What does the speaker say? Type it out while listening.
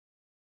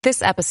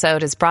This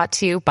episode is brought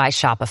to you by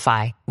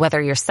Shopify.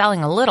 Whether you're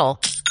selling a little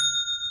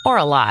or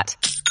a lot,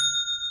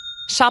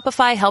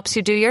 Shopify helps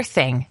you do your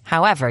thing,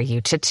 however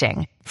you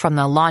cha-ching. From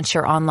the launch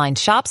your online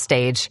shop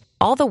stage,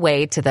 all the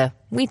way to the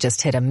we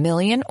just hit 1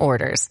 million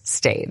orders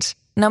stage.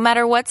 No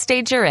matter what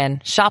stage you're in,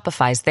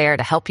 Shopify's there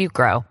to help you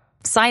grow.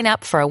 Sign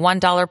up for a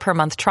 $1 per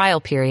month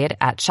trial period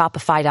at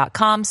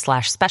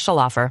shopify.com/special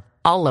offer,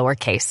 all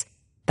lowercase.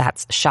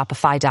 That's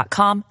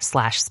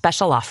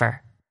shopify.com/special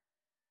offer.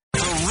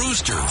 The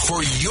Rooster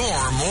for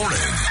your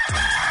morning.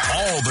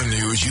 All the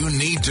news you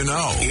need to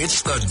know.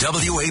 It's the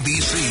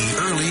WABC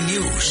Early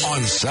News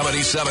on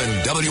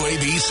 77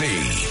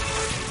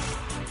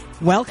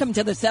 WABC. Welcome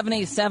to the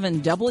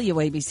 77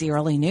 WABC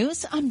Early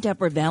News. I'm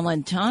Deborah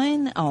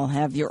Valentine. I'll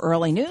have your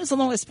early news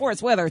along with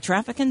sports, weather,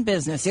 traffic, and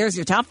business. Here's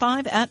your top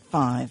 5 at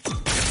 5.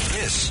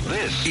 This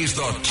is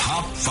the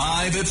top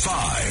 5 at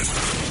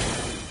 5.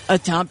 A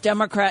top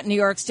Democrat in New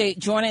York State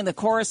joining the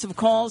chorus of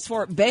calls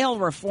for bail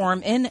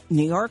reform in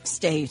New York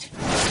State.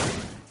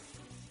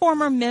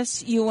 Former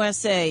Miss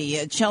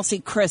USA Chelsea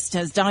Christ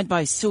has died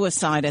by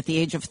suicide at the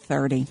age of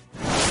 30.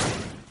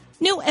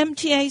 New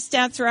MTA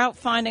stats are out,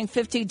 finding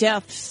 50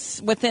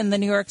 deaths within the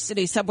New York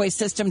City subway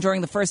system during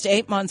the first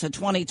 8 months of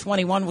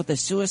 2021, with the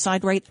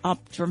suicide rate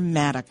up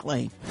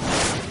dramatically.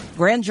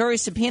 Grand jury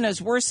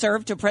subpoenas were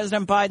served to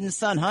President Biden's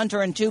son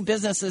Hunter and 2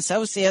 business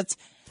associates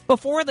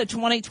before the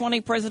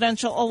 2020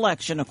 presidential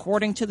election,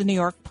 according to the New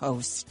York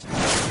Post.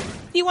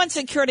 The UN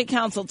Security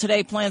Council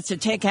today plans to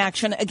take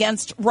action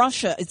against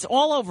Russia. It's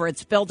all over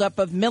its buildup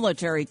of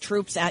military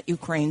troops at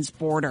Ukraine's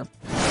border.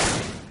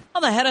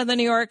 Well, the head of the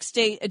New York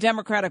State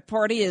Democratic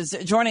Party is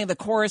joining the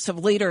chorus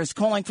of leaders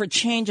calling for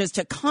changes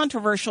to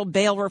controversial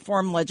bail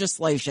reform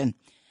legislation.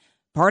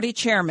 Party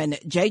chairman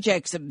Jay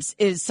Jacobs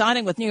is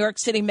siding with New York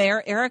City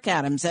Mayor Eric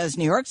Adams as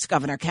New York's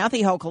Governor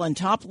Kathy Hochul and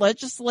top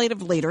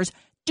legislative leaders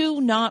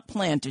do not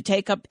plan to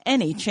take up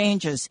any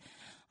changes.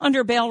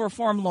 Under bail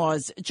reform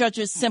laws,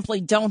 judges simply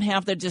don't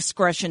have the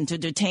discretion to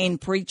detain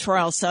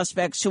pretrial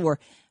suspects who were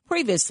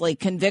previously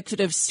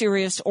convicted of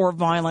serious or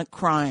violent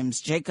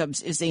crimes.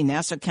 Jacobs is the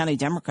Nassau County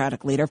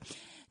Democratic leader.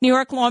 New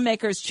York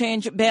lawmakers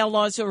changed bail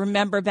laws. So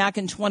remember, back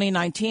in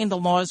 2019, the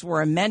laws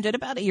were amended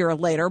about a year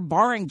later,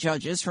 barring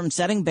judges from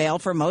setting bail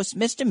for most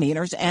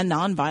misdemeanors and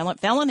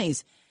nonviolent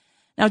felonies.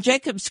 Now,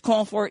 Jacobs'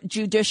 call for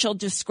judicial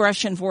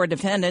discretion for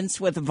defendants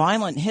with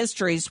violent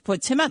histories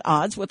puts him at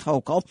odds with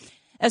Hochul,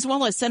 as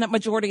well as Senate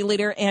Majority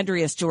Leader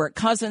Andrea Stewart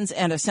Cousins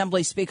and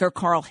Assembly Speaker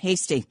Carl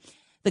Heastie.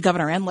 The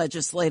governor and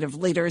legislative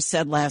leaders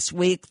said last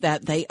week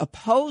that they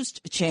opposed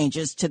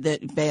changes to the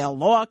bail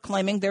law,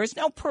 claiming there is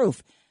no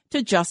proof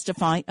to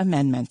justify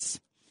amendments.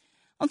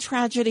 On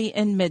tragedy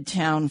in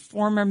Midtown,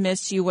 former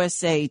Miss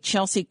USA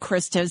Chelsea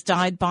Christ has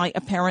died by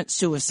apparent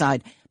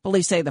suicide.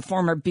 Police say the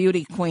former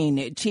beauty queen,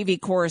 TV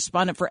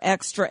correspondent for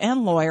Extra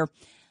and lawyer,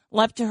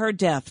 leapt to her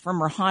death from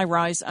her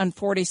high-rise on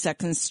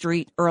 42nd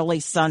Street early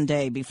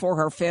Sunday. Before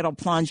her fatal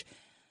plunge,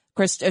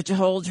 Christ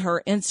told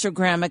her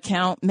Instagram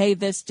account, "May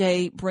this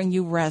day bring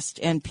you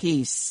rest and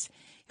peace."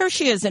 Here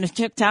she is in a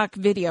TikTok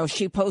video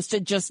she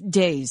posted just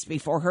days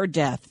before her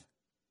death.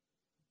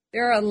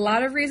 There are a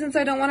lot of reasons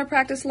I don't want to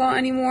practice law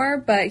anymore,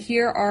 but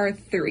here are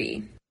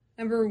 3.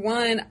 Number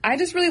 1, I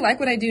just really like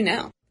what I do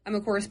now. I'm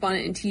a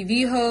correspondent and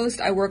TV host.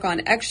 I work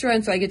on Extra,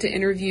 and so I get to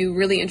interview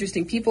really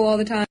interesting people all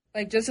the time.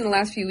 Like just in the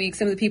last few weeks,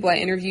 some of the people I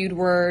interviewed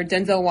were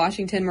Denzel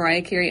Washington,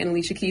 Mariah Carey, and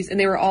Alicia Keys, and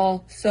they were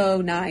all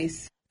so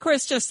nice.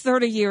 Chris, just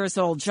 30 years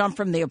old, jumped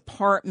from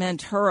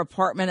her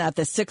apartment at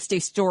the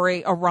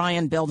 60-story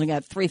Orion building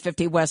at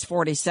 350 West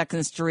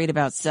 42nd Street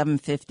about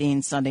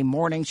 7:15 Sunday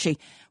morning. She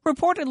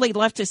reportedly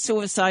left a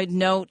suicide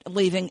note,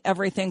 leaving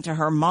everything to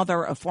her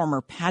mother, a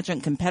former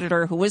pageant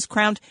competitor who was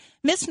crowned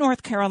Miss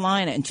North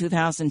Carolina in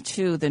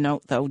 2002. The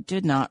note, though,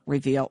 did not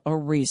reveal a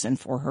reason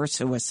for her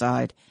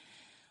suicide.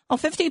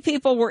 50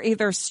 people were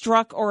either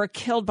struck or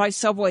killed by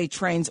subway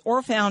trains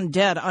or found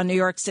dead on New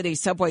York City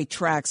subway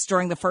tracks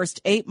during the first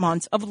 8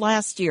 months of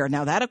last year.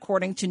 Now, that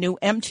according to new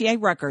MTA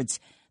records.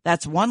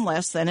 That's one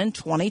less than in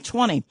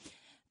 2020.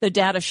 The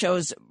data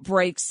shows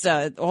breaks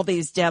all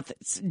these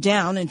deaths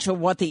down into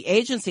what the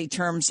agency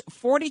terms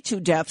 42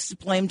 deaths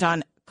blamed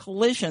on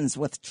collisions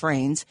with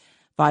trains.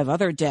 5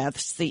 other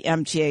deaths, the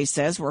MTA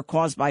says, were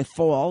caused by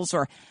falls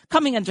or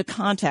coming into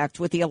contact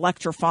with the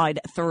electrified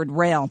third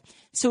rail.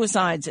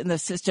 Suicides in the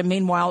system,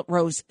 meanwhile,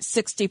 rose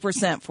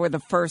 60% for the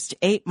first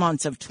 8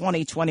 months of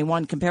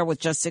 2021, compared with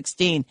just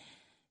 16.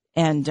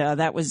 And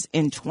that was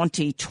in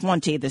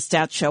 2020. The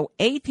stats show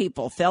 8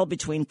 people fell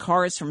between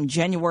cars from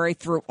January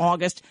through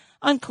August.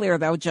 Unclear,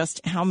 though,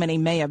 just how many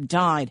may have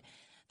died.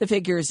 The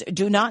figures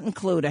do not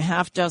include a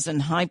half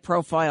dozen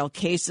high-profile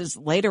cases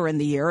later in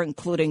the year,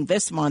 including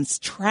this month's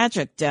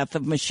tragic death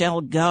of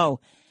Michelle Go.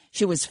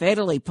 She was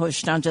fatally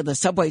pushed onto the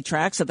subway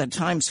tracks at the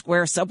Times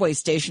Square subway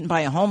station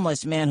by a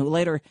homeless man who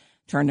later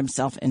turned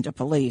himself into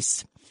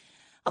police.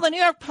 Well, the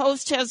New York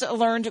Post has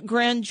learned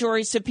grand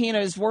jury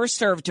subpoenas were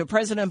served to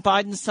President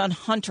Biden's son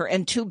Hunter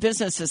and 2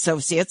 business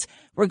associates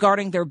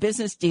regarding their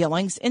business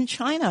dealings in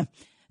China.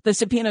 The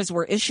subpoenas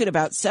were issued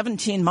about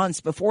 17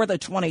 months before the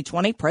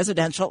 2020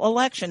 presidential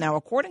election. Now,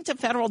 according to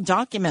federal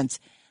documents,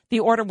 the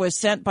order was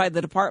sent by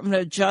the Department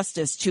of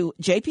Justice to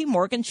J.P.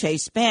 Morgan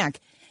Chase Bank.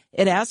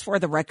 It asked for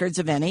the records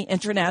of any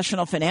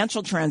international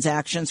financial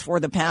transactions for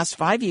the past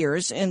 5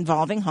 years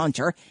involving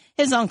Hunter,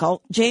 his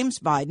uncle, James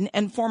Biden,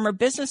 and former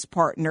business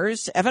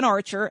partners Evan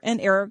Archer and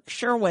Eric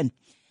Sherwin.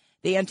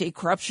 The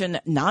anti-corruption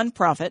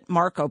nonprofit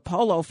Marco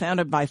Polo,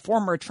 founded by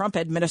former Trump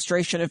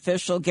administration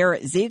official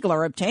Garrett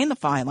Ziegler, obtained the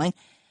filing,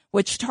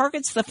 which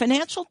targets the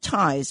financial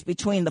ties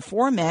between the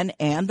four men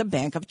and the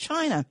Bank of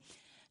China.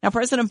 Now,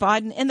 President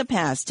Biden in the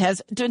past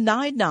has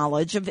denied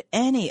knowledge of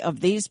any of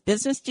these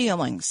business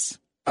dealings.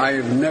 I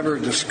have never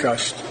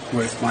discussed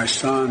with my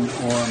son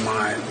or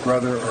my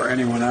brother or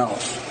anyone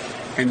else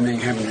anything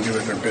having to do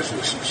with their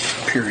businesses,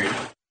 period.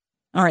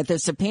 All right, the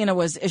subpoena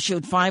was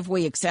issued 5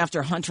 weeks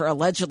after Hunter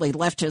allegedly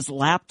left his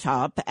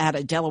laptop at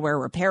a Delaware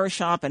repair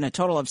shop, and a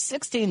total of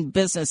 16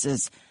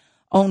 businesses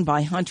owned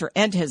by Hunter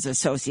and his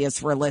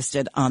associates were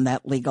listed on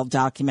that legal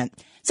document.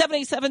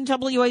 77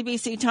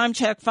 WABC time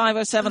check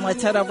 5:07.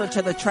 Let's head over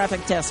to the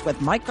traffic desk with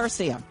Mike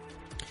Garcia.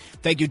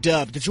 Thank you,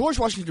 Deb. The George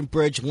Washington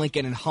Bridge,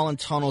 Lincoln, and Holland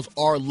tunnels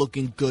are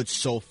looking good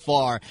so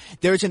far.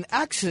 There's an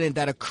accident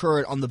that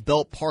occurred on the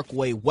Belt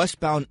Parkway,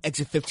 westbound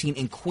exit 15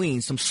 in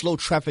Queens. Some slow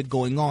traffic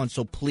going on,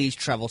 so please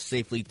travel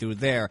safely through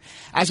there.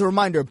 As a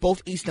reminder,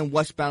 both east and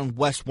westbound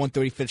West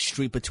 135th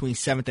Street between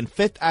 7th and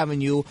 5th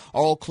Avenue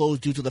are all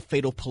closed due to the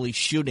fatal police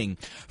shooting.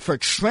 For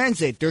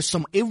transit, there's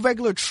some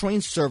irregular train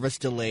service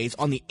delays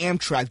on the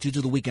Amtrak due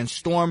to the weekend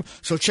storm,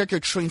 so check your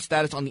train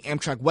status on the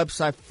Amtrak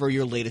website for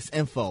your latest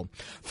info.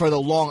 For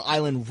the Long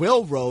Island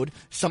Railroad,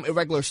 some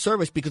irregular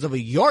service because of a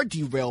yard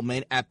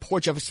derailment at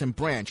Port Jefferson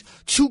Branch.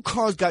 2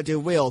 cars got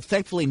derailed.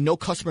 Thankfully, no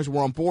customers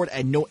were on board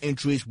and no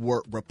injuries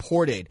were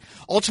reported.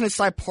 Alternate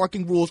side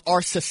parking rules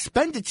are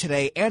suspended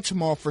today and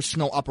tomorrow for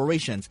snow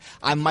operations.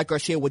 I'm Mike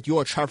Garcia with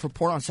your traffic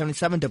report on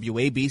 77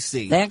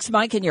 WABC. Thanks,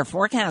 Mike, and your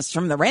forecast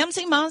from the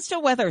Ramsey Mazda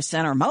Weather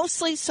Center.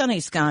 Mostly sunny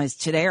skies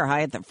today, are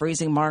high at the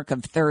freezing mark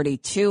of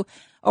 32.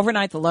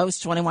 Overnight, the lows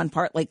 21,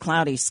 partly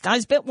cloudy.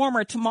 Skies a bit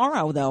warmer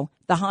tomorrow, though.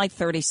 The high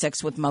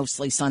 36 with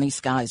mostly sunny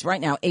skies.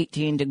 Right now,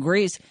 18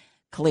 degrees,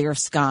 clear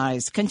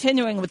skies.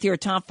 Continuing with your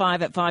top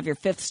 5 at 5, your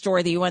fifth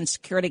story, the UN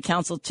Security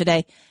Council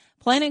today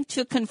planning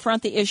to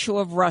confront the issue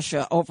of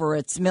Russia over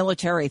its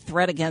military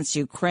threat against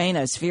Ukraine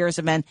as fears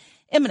of an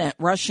imminent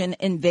Russian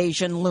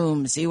invasion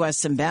looms.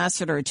 U.S.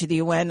 Ambassador to the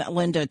UN,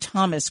 Linda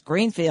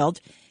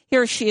Thomas-Greenfield.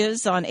 Here she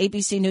is on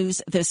ABC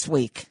News This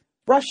Week.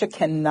 Russia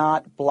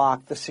cannot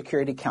block the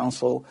Security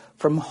Council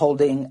from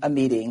holding a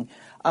meeting.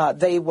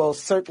 They will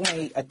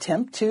certainly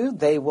attempt to.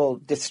 They will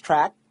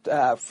distract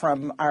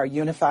from our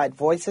unified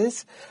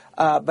voices,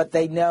 but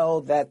they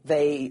know that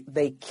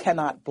they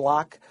cannot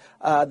block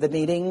the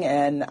meeting,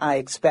 and I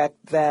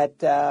expect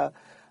that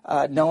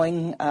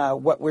knowing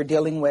what we're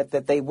dealing with,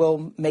 that they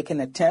will make an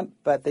attempt,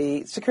 but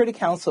the Security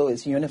Council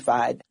is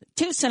unified.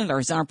 2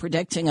 senators are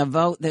predicting a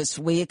vote this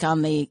week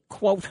on the,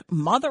 quote,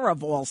 mother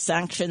of all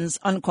sanctions,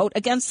 unquote,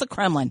 against the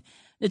Kremlin.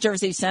 New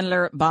Jersey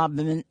Senator Bob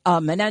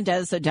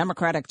Menendez, the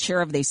Democratic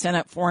chair of the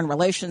Senate Foreign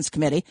Relations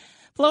Committee,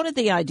 floated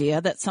the idea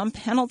that some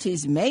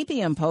penalties may be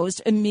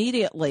imposed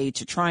immediately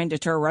to try and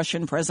deter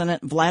Russian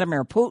President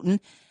Vladimir Putin.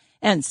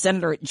 And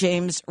Senator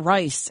James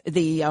Rice,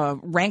 the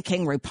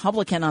ranking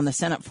Republican on the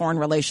Senate Foreign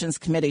Relations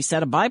Committee,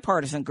 said a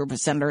bipartisan group of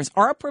senators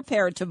are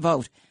prepared to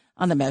vote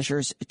on the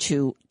measures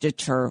to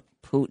deter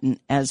Putin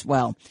as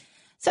well.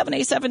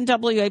 77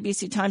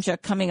 WABC time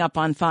check coming up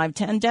on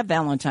 5:10. Deb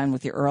Valentine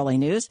with your early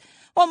news.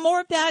 Well,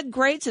 more bad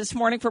grades this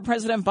morning for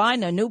President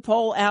Biden. A new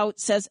poll out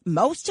says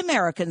most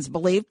Americans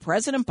believe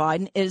President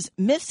Biden is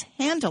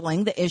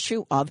mishandling the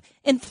issue of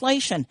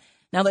inflation.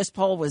 Now, this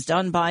poll was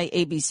done by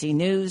ABC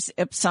News,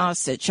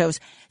 Ipsos. It shows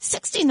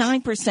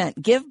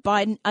 69% give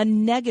Biden a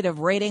negative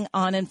rating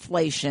on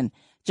inflation.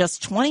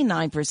 Just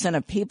 29%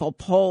 of people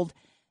polled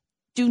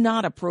do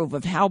not approve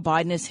of how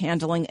Biden is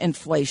handling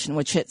inflation,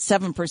 which hit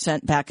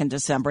 7% back in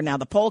December. Now,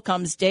 the poll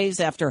comes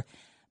days after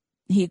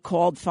he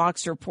called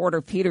Fox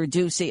reporter Peter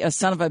Doocy a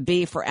son of a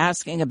bee for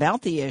asking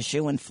about the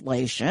issue,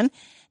 inflation.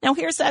 Now,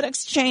 here's that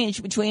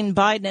exchange between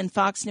Biden and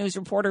Fox News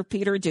reporter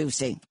Peter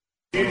Doocy.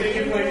 Do you think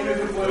inflation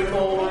is a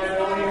political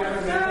liability?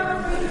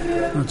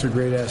 That's a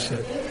great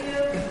asset.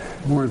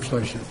 More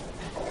inflation.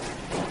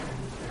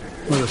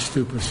 What a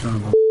stupid son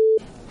of a...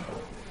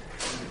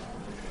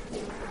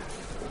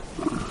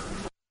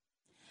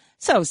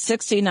 So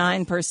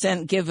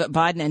 69% give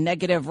Biden a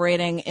negative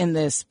rating in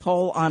this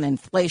poll on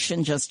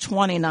inflation. Just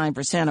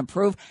 29%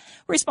 approve.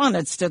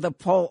 Respondents to the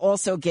poll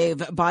also gave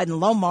Biden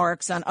low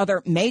marks on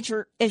other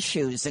major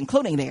issues,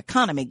 including the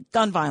economy,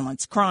 gun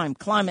violence, crime,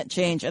 climate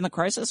change, and the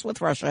crisis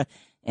with Russia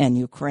and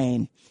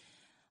Ukraine.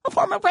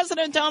 Former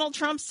President Donald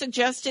Trump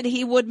suggested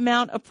he would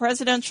mount a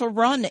presidential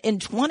run in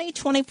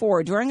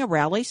 2024 during a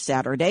rally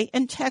Saturday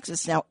in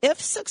Texas. Now, if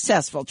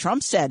successful,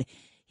 Trump said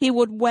he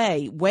would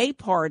weigh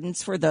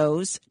pardons for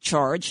those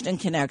charged in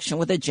connection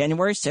with the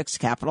January 6th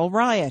Capitol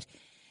riot.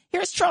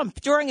 Here's Trump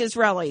during his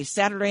rally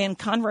Saturday in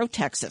Conroe,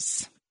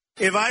 Texas.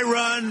 If I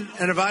run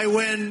and if I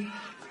win,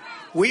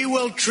 We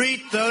will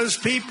treat those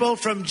people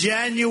from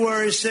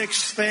January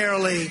 6th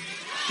fairly.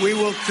 We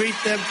will treat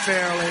them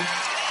fairly.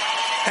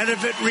 And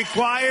if it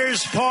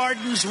requires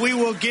pardons, we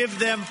will give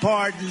them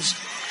pardons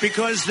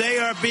because they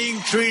are being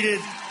treated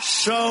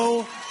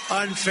so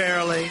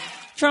unfairly.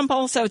 Trump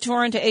also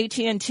tore into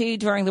AT&T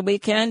during the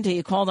weekend.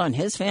 He called on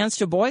his fans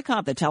to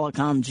boycott the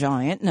telecom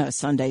giant in a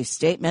Sunday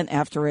statement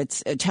after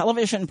its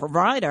television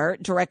provider,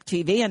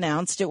 DirecTV,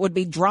 announced it would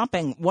be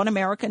dropping One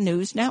America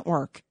News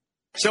Network.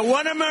 So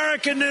One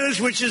America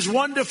News, which is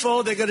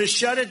wonderful, they're going to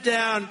shut it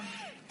down.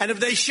 And if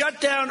they shut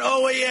down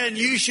OAN,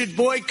 you should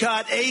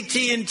boycott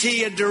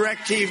AT&T and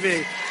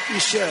DirecTV. You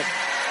should.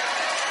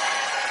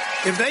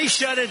 If they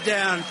shut it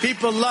down,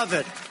 people love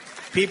it.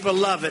 People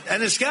love it.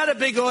 And it's got a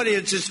big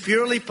audience. It's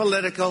purely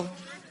political.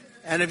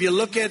 And if you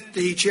look at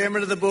the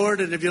chairman of the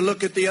board and if you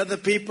look at the other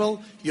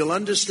people, you'll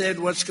understand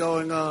what's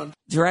going on.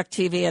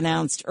 DirecTV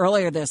announced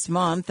earlier this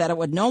month that it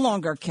would no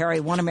longer carry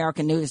One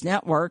American News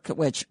Network,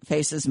 which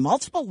faces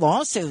multiple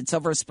lawsuits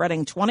over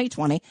spreading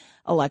 2020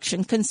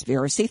 election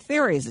conspiracy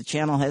theories. The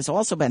channel has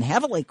also been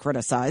heavily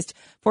criticized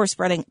for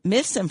spreading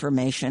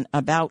misinformation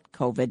about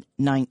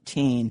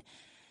COVID-19.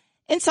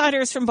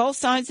 Insiders from both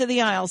sides of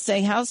the aisle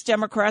say House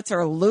Democrats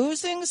are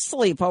losing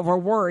sleep over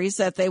worries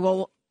that they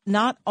will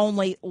not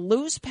only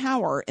lose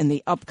power in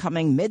the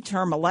upcoming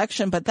midterm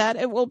election, but that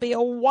it will be a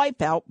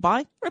wipeout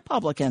by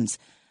Republicans.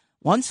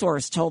 One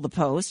source told the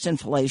Post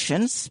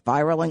inflation,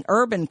 spiraling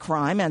urban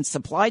crime, and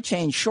supply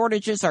chain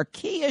shortages are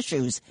key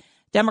issues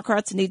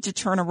Democrats need to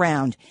turn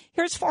around.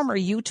 Here's former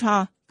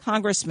Utah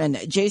Congressman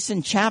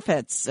Jason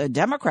Chaffetz, a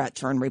Democrat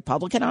turned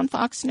Republican, on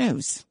Fox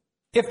News.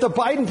 If the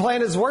Biden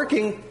plan is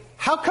working,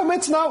 how come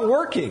it's not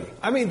working?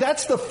 I mean,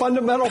 that's the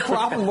fundamental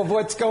problem of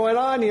what's going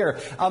on here.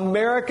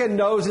 America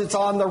knows it's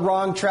on the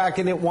wrong track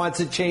and it wants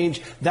to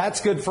change. That's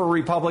good for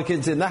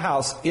Republicans in the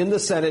House, in the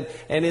Senate,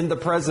 and in the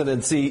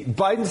presidency.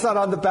 Biden's not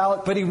on the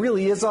ballot, but he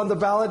really is on the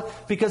ballot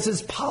because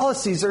his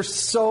policies are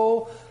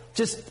so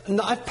just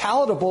not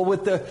palatable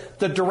with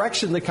the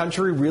direction the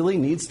country really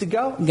needs to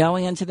go.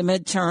 Going into the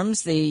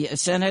midterms, the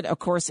Senate, of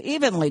course,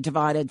 evenly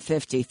divided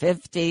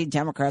 50-50.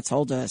 Democrats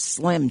hold a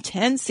slim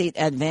 10-seat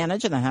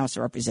advantage in the House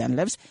of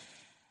Representatives.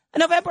 A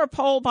November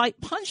poll by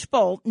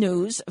Punchbowl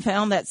News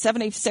found that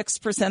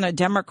 76% of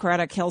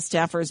Democratic Hill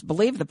staffers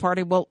believe the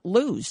party will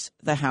lose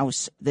the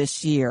House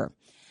this year.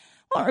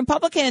 Well,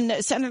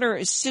 Republican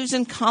Senator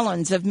Susan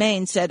Collins of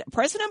Maine said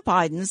President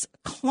Biden's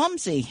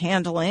clumsy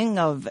handling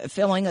of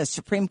filling a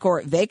Supreme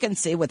Court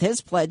vacancy with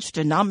his pledge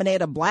to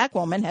nominate a black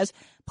woman has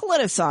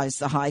politicized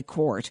the high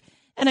court.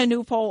 And a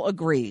new poll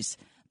agrees.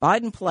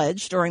 Biden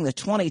pledged during the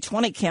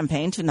 2020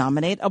 campaign to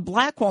nominate a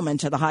black woman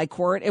to the high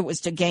court. It was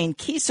to gain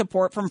key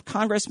support from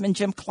Congressman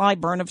Jim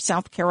Clyburn of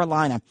South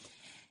Carolina.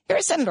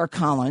 Here's Senator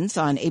Collins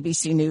on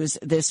ABC News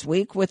This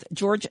Week with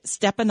George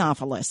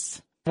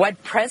Stephanopoulos.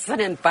 What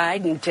President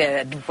Biden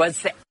did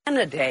was the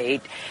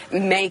candidate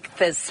make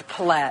this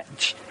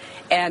pledge,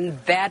 and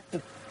that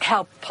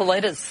helped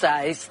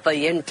politicize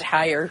the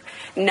entire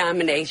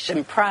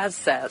nomination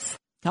process.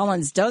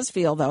 Collins does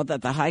feel, though,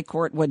 that the high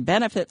court would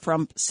benefit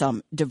from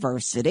some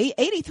diversity.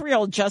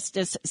 83-year-old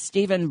Justice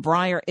Stephen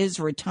Breyer is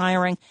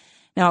retiring.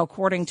 Now,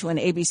 according to an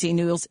ABC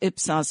News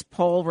Ipsos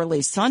poll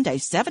released Sunday,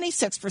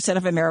 76%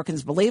 of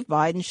Americans believe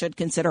Biden should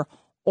consider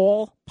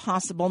all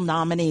possible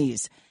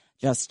nominees.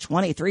 Just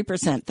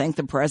 23% think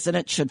the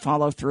president should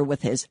follow through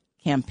with his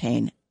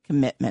campaign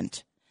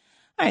commitment.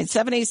 All right,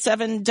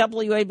 77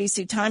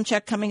 WABC time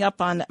check coming up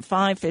on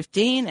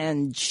 5:15,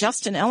 and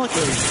Justin Ellick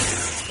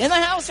is in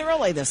the house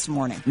early this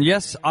morning.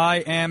 Yes, I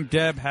am,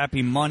 Deb.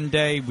 Happy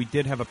Monday. We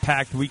did have a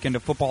packed weekend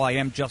of football. I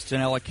am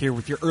Justin Ellick here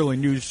with your early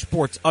news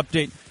sports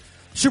update.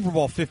 Super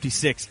Bowl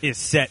 56 is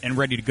set and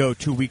ready to go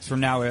 2 weeks from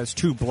now as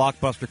two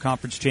blockbuster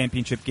conference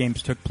championship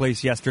games took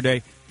place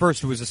yesterday.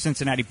 First, it was the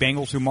Cincinnati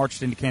Bengals who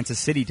marched into Kansas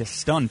City to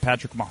stun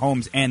Patrick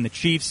Mahomes and the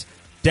Chiefs.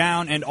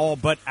 Down and all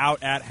but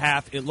out at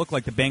half, it looked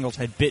like the Bengals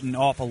had bitten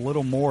off a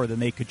little more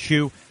than they could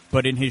chew.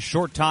 But in his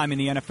short time in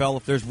the NFL,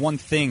 if there's one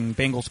thing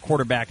Bengals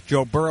quarterback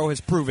Joe Burrow has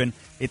proven,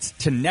 it's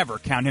to never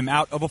count him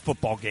out of a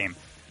football game.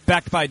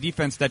 Backed by a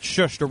defense that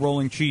shushed a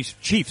rolling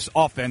Chiefs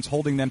offense,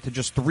 holding them to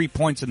just 3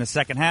 points in the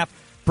second half,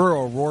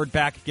 Burrow roared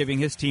back, giving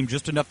his team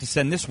just enough to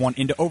send this one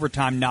into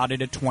overtime,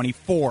 knotted at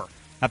 24.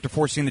 After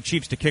forcing the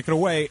Chiefs to kick it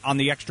away on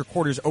the extra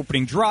quarter's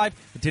opening drive,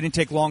 it didn't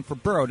take long for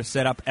Burrow to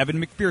set up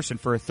Evan McPherson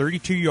for a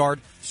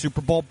 32-yard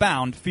Super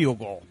Bowl-bound field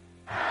goal.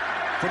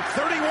 From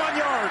 31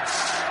 yards,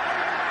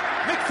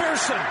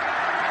 McPherson,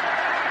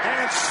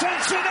 and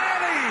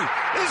Cincinnati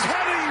is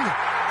heading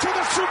to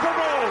the Super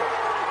Bowl.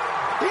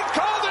 He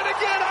called it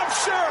again, I'm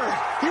sure.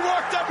 He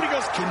walked up and he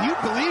goes, "Can you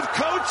believe,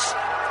 Coach?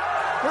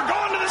 We're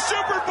going to the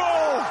Super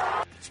Bowl."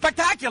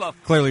 Spectacular.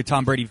 Clearly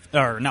Tom Brady,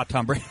 or not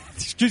Tom Brady.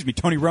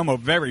 Tony Romo,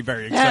 very,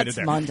 very excited That's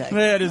there. Monday.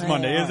 Yeah, it is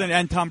Monday, Yeah. isn't it?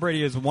 And Tom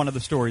Brady is one of the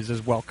stories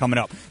as well coming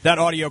up. That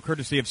audio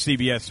courtesy of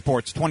CBS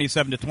Sports.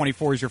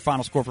 27-24 is your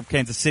final score from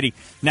Kansas City.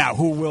 Now,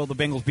 who will the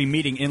Bengals be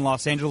meeting in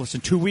Los Angeles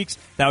in 2 weeks?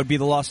 That would be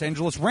the Los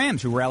Angeles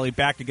Rams, who rallied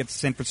back against the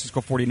San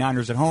Francisco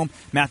 49ers at home.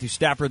 Matthew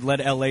Stafford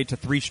led L.A. to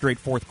 3 straight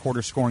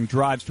fourth-quarter scoring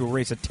drives to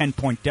erase a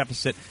 10-point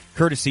deficit,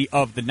 courtesy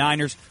of the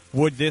Niners.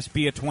 Would this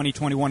be a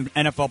 2021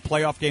 NFL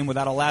playoff game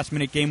without a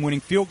last-minute game-winning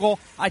field goal?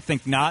 I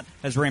think not,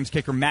 as Rams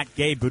kicker Matt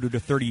Gay booted a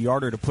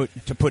 30-yarder to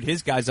put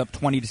his guys up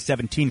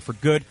 20-17 for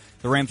good.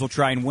 The Rams will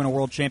try and win a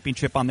world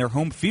championship on their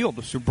home field,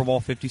 the Super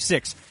Bowl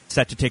 56,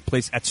 set to take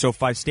place at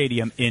SoFi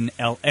Stadium in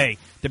L.A.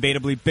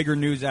 Debatably bigger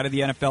news out of the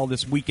NFL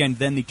this weekend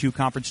than the 2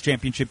 conference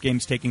championship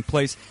games taking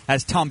place,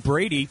 as Tom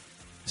Brady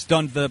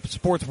stunned the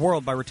sports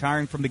world by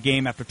retiring from the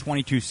game after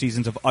 22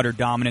 seasons of utter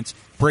dominance.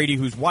 Brady,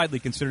 who's widely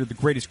considered the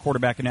greatest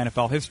quarterback in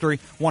NFL history,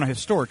 won a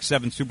historic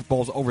 7 Super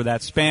Bowls over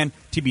that span.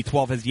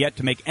 TB12 has yet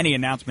to make any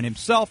announcement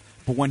himself,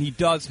 but when he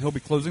does, he'll be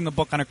closing the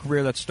book on a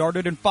career that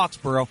started in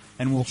Foxborough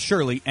and will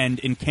surely end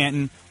in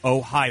Canton,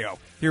 Ohio.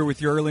 Here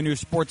with your early news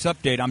sports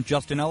update, I'm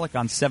Justin Ellick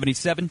on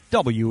 77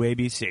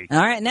 WABC. All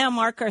right, now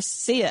Mark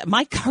Garcia.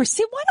 Mike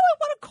Garcia? Why do I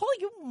want to call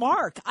you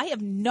Mark? I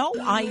have no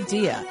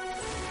idea.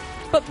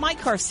 But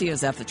Mike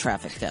Garcia's at the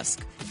traffic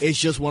desk. It's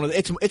just one of the,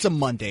 it's a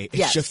Monday. It's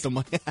Yes. just a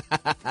Monday.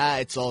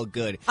 It's all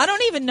good. I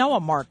don't even know a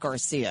Mark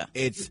Garcia.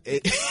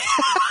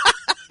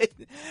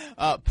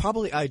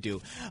 Probably I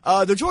do.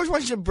 The George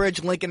Washington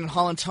Bridge, Lincoln, and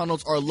Holland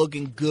tunnels are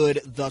looking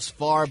good thus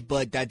far,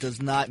 but that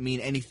does not mean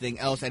anything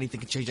else. Anything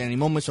can change at any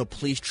moment, so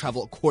please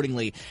travel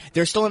accordingly.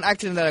 There's still an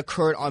accident that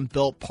occurred on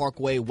Belt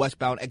Parkway,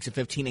 westbound exit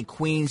 15 in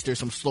Queens. There's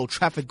some slow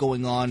traffic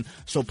going on,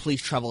 so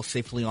please travel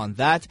safely on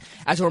that.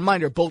 As a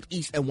reminder, both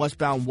east and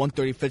westbound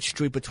 135th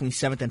Street between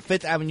 7th and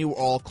 5th Avenue are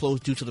all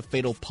closed due to the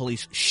fatal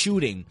police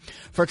shooting.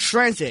 For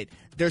transit,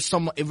 there's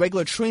some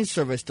irregular train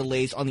service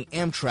delays on the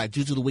Amtrak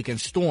due to the weekend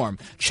storm.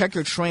 Check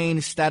your train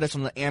status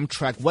on the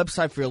Amtrak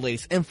website for your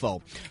latest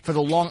info. For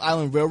the Long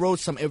Island Railroad,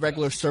 some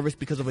irregular service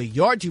because of a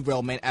yard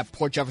derailment at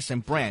Port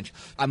Jefferson Branch.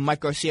 I'm Mike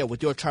Garcia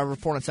with your travel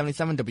report on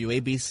 77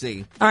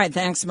 WABC. All right,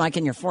 thanks, Mike.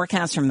 And your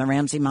forecast from the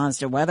Ramsey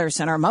Mazda Weather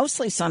Center.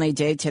 Mostly sunny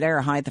day today,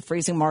 our high at the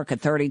freezing mark at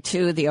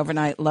 32, the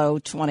overnight low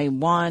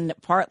 21,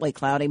 partly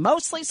cloudy.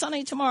 Mostly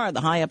sunny tomorrow,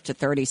 the high up to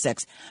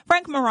 36.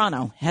 Frank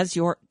Morano has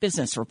your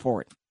business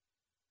report.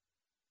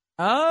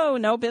 Oh,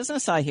 no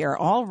business, I hear.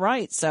 All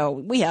right. So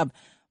we have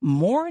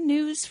more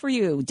news for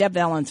you. Deb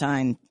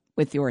Valentine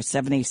with your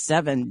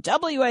 77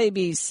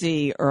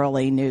 WABC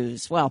early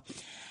news. Well,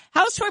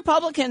 House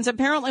Republicans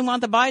apparently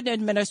want the Biden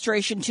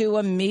administration to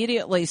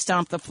immediately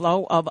stop the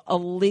flow of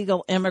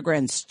illegal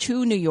immigrants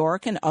to New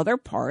York and other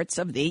parts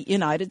of the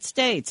United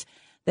States.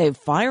 They've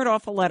fired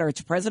off a letter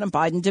to President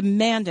Biden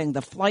demanding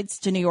the flights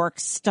to New York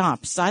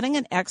stop, citing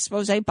an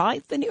expose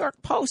by the New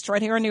York Post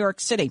right here in New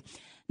York City.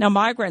 Now,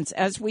 migrants,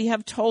 as we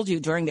have told you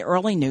during the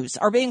early news,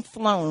 are being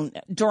flown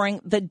during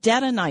the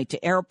dead of night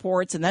to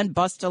airports and then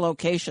bus to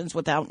locations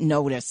without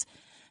notice.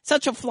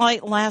 Such a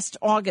flight last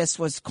August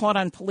was caught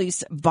on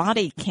police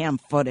body cam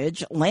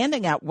footage,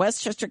 landing at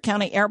Westchester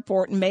County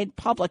Airport and made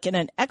public in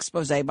an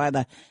expose by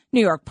the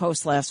New York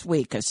Post last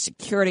week. A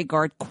security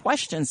guard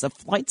questions the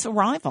flight's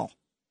arrival.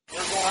 We're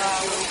going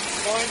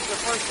to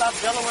the first stop,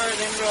 Delaware, and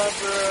then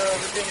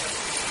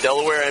Virginia.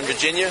 Delaware and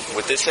Virginia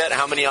with this set.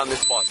 How many on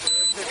this bus?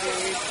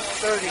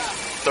 30.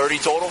 30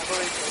 total?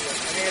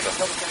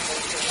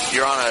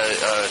 You're on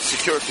a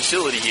secure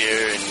facility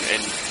here,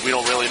 and we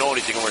don't really know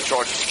anything, and we're in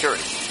charge of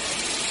security.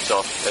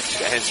 So that's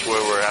hence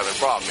where we're having a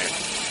problem here.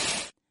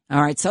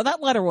 All right, so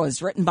that letter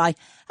was written by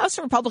House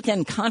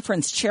Republican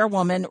Conference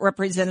Chairwoman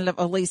Representative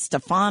Elise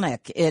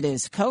Stefanik. It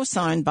is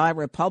co-signed by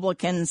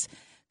Republicans,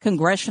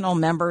 congressional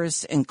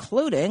members,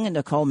 including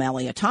Nicole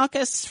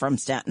Malliotakis from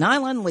Staten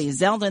Island, Lee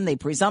Zeldin, the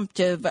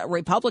presumptive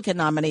Republican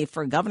nominee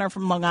for governor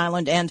from Long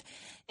Island, and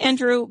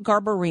Andrew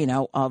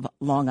Garbarino of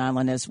Long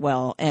Island as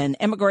well. An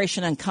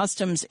Immigration and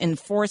Customs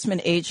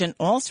Enforcement agent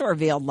also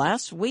revealed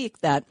last week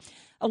that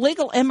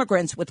illegal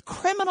immigrants with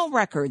criminal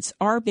records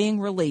are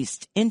being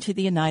released into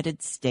the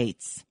United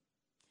States.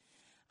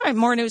 All right,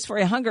 more news for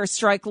a hunger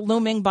strike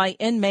looming by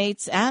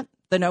inmates at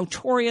the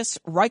notorious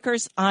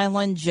Rikers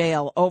Island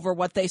jail over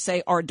what they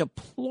say are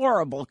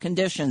deplorable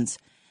conditions.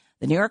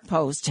 The New York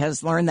Post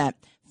has learned that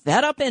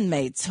fed-up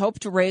inmates hope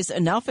to raise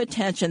enough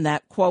attention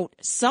that, quote,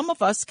 some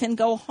of us can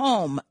go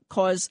home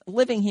because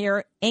living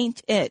here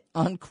ain't it,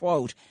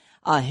 unquote.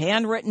 A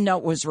handwritten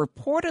note was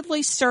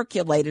reportedly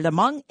circulated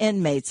among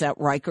inmates at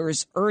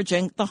Rikers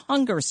urging the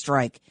hunger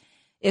strike.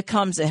 It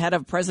comes ahead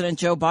of President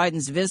Joe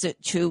Biden's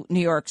visit to New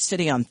York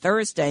City on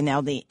Thursday.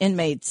 Now, the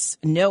inmates'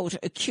 note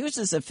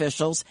accuses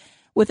officials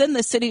within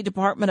the City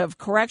Department of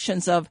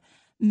Corrections of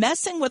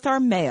messing with our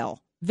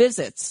mail,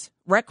 visits,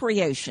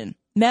 recreation,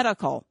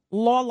 medical,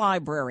 law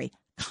library,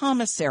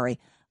 commissary,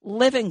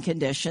 living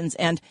conditions,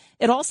 and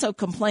it also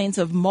complains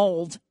of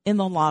mold in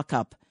the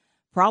lockup.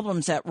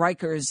 Problems at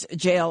Rikers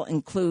Jail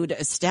include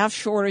staff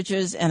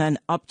shortages and an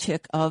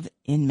uptick of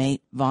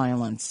inmate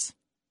violence.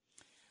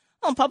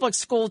 A public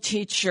school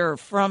teacher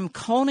from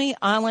Coney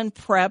Island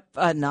Prep,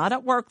 not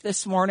at work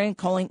this morning,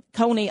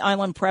 Coney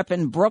Island Prep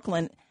in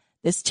Brooklyn.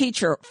 This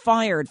teacher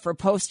fired for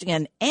posting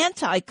an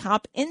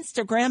anti-cop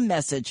Instagram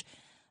message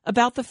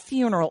about the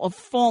funeral of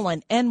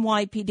fallen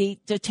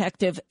NYPD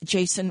detective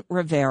Jason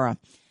Rivera.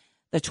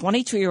 The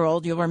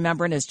 22-year-old, you'll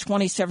remember, and his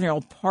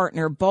 27-year-old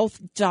partner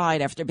both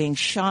died after being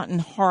shot in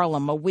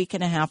Harlem a week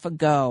and a half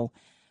ago.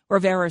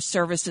 Rivera's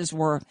services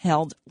were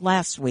held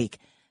last week.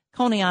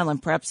 Coney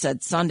Island Prep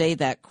said Sunday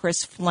that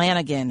Chris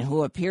Flanagan,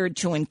 who appeared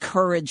to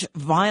encourage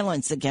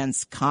violence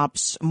against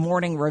cops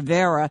mourning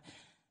Rivera,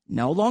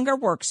 no longer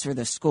works for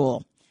the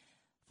school.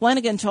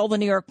 Flanagan told the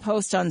New York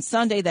Post on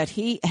Sunday that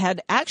he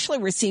had actually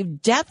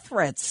received death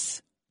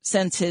threats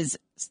since his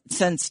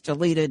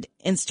deleted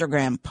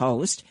Instagram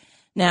post.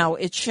 Now,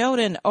 it showed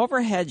an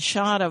overhead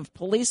shot of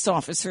police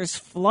officers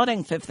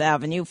flooding Fifth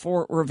Avenue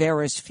for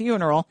Rivera's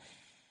funeral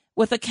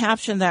with a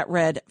caption that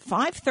read,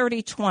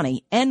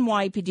 5:30:20,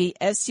 NYPD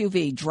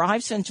SUV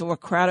drives into a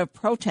crowd of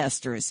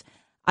protesters.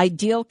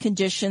 Ideal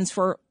conditions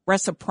for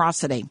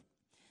reciprocity.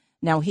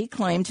 Now, he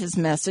claimed his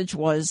message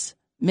was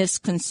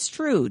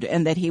misconstrued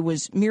and that he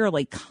was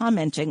merely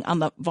commenting on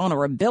the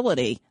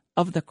vulnerability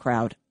of the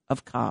crowd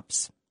of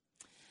cops.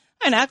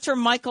 And actor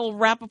Michael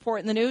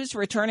Rappaport in the news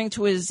returning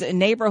to his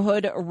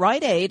neighborhood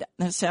Rite Aid.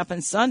 This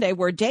happened Sunday,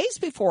 where days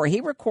before he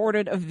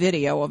recorded a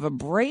video of a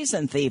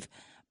brazen thief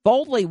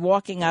boldly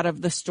walking out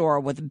of the store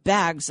with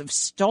bags of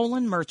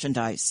stolen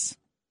merchandise.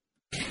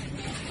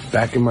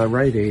 Back in my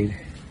Rite Aid,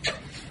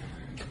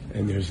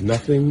 and there's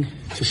nothing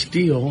to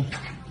steal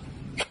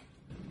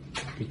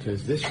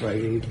because this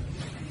Rite Aid,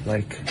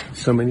 like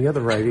so many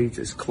other Rite Aids,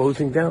 is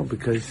closing down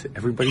because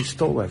everybody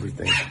stole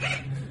everything.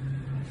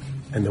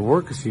 And the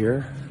workers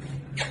here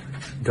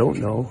don't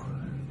know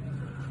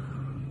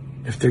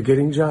if they're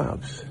getting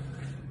jobs.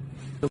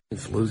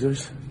 It's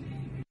losers.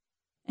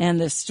 And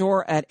the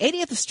store at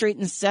 80th Street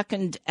and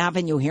 2nd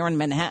Avenue here in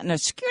Manhattan, a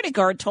security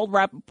guard told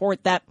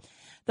Rappaport that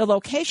the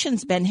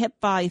location's been hit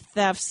by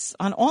thefts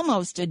on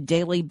almost a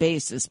daily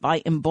basis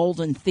by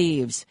emboldened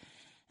thieves.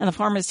 And the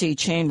pharmacy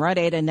chain Rite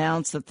Aid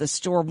announced that the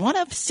store, one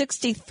of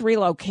 63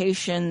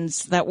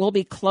 locations that will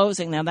be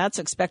closing. Now, that's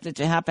expected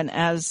to happen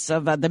as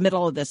of the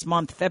middle of this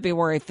month,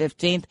 February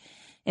 15th,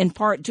 in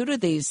part due to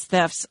these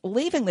thefts,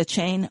 leaving the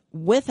chain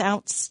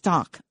without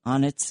stock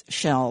on its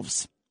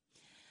shelves.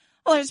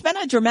 Well, there's been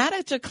a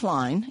dramatic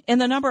decline in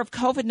the number of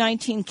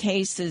COVID-19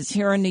 cases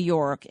here in New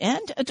York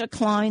and a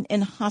decline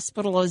in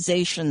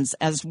hospitalizations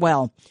as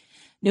well.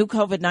 New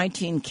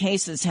COVID-19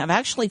 cases have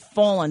actually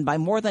fallen by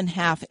more than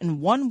half in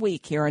 1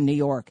 week here in New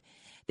York.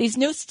 These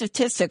new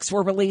statistics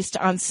were released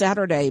on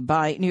Saturday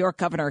by New York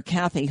Governor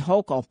Kathy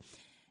Hochul.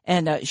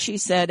 And she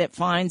said it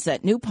finds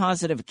that new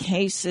positive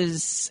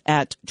cases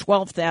at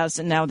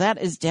 12,000. Now,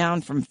 that is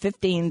down from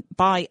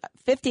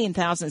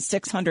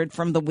 15,600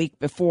 from the week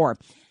before.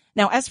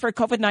 Now, as for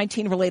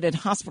COVID-19 related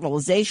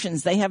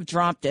hospitalizations, they have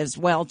dropped as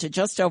well to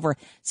just over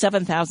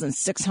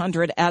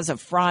 7,600 as of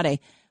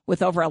Friday,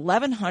 with over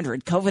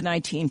 1,100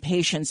 COVID-19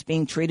 patients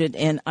being treated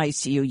in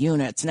ICU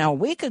units. Now, a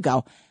week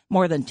ago,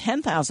 more than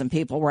 10,000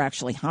 people were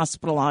actually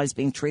hospitalized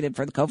being treated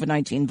for the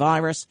COVID-19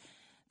 virus.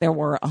 There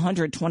were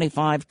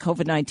 125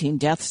 COVID-19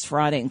 deaths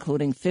Friday,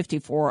 including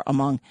 54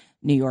 among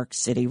New York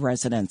City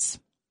residents.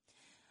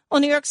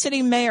 Well, New York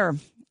City Mayor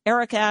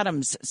Eric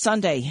Adams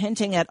Sunday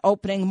hinting at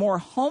opening more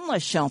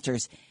homeless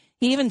shelters.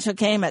 He even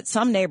took aim at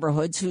some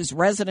neighborhoods whose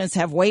residents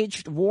have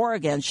waged war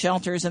against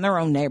shelters in their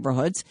own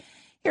neighborhoods.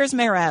 Here's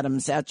Mayor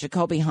Adams at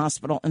Jacoby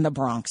Hospital in the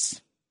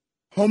Bronx.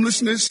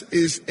 Homelessness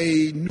is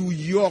a New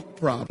York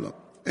problem,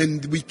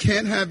 and we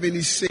can't have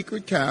any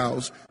sacred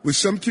cows where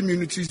some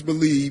communities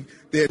believe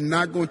they're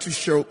not going to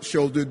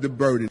shoulder the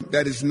burden.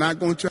 That is not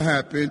going to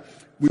happen.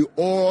 We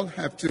all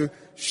have to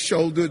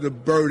shoulder the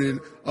burden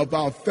of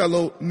our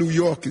fellow New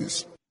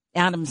Yorkers.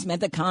 Adams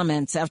made the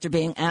comments after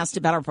being asked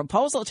about a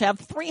proposal to have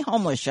 3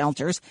 homeless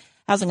shelters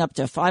housing up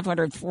to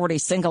 540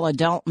 single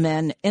adult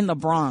men in the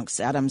Bronx.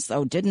 Adams,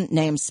 though, didn't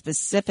name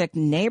specific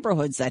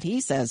neighborhoods that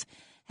he says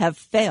have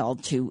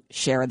failed to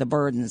share the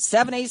burden.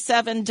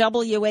 77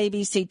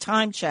 WABC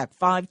time check,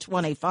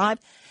 5:25.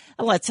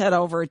 Let's head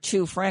over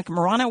to Frank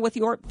Morano with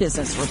your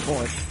business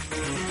report.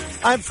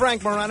 I'm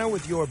Frank Morano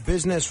with your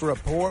business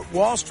report.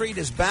 Wall Street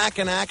is back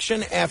in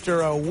action after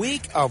a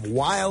week of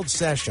wild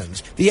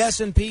sessions. The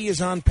S&P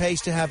is on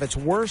pace to have its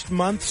worst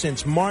month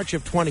since March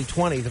of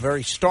 2020, the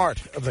very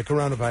start of the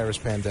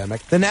coronavirus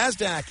pandemic. The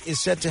Nasdaq is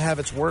set to have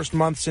its worst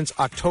month since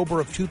October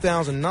of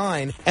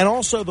 2009, and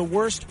also the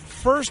worst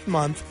first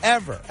month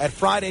ever. At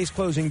Friday's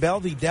closing bell,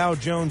 the Dow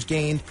Jones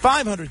gained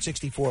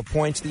 564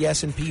 points, the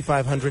S&P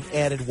 500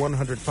 added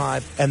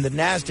 105, and the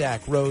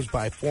Nasdaq rose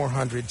by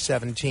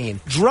 417.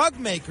 Drug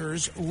makers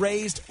Yorkers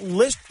raised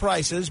list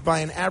prices by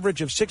an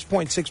average of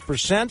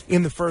 6.6%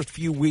 in the first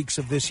few weeks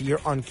of this year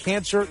on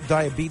cancer,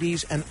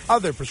 diabetes, and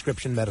other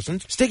prescription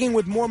medicines, sticking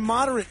with more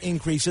moderate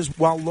increases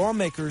while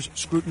lawmakers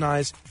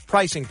scrutinize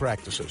pricing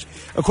practices.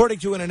 According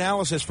to an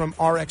analysis from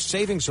RX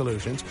Saving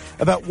Solutions,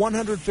 about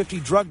 150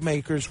 drug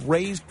makers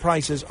raised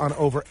prices on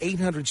over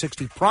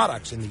 860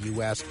 products in the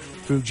U.S.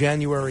 through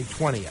January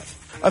 20th.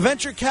 A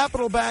venture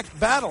capital-backed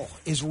battle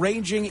is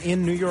raging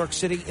in New York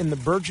City in the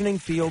burgeoning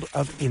field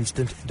of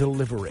instant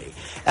delivery.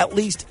 At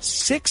least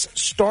 6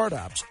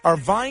 startups are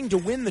vying to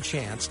win the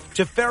chance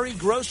to ferry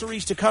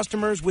groceries to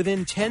customers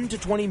within 10 to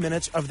 20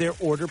 minutes of their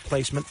order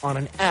placement on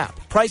an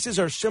app. Prices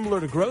are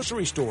similar to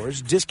grocery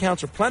stores,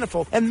 discounts are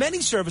plentiful, and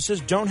many services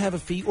don't have a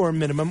fee or a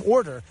minimum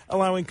order,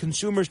 allowing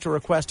consumers to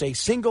request a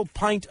single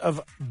pint of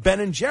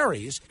Ben &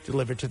 Jerry's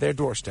delivered to their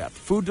doorstep.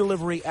 Food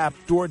delivery app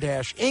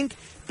DoorDash, Inc.,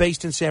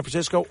 based in San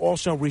Francisco,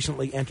 also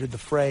recently entered the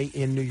fray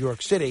in New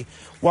York City.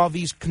 While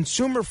these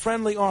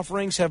consumer-friendly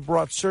offerings have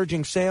brought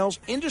surging sales,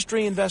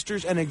 industry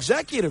investors and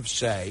executives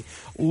say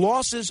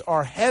losses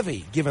are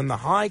heavy given the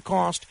high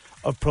cost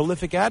of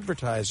prolific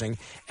advertising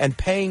and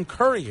paying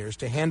couriers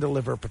to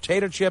hand-deliver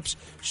potato chips,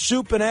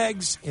 soup, and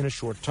eggs in a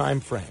short time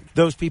frame.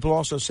 Those people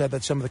also said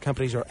that some of the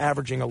companies are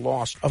averaging a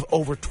loss of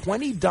over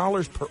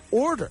 $20 per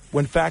order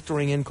when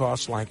factoring in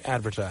costs like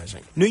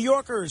advertising. New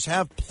Yorkers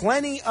have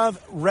plenty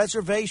of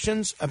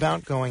reservations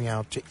about going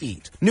out to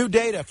eat. New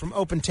data from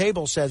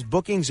OpenTable says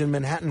bookings in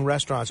Manhattan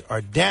restaurants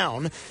are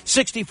down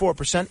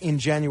 64% in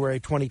January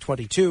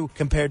 2022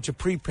 compared to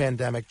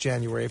pre-pandemic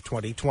January of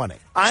 2020.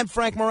 I'm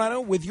Frank Morano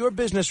with your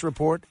business report.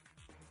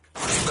 The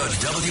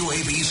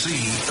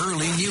WABC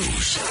Early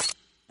News.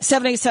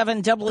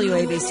 77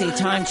 WABC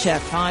time check,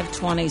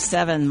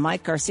 5:27.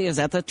 Mike Garcia is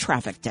at the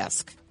traffic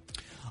desk.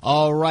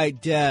 All right,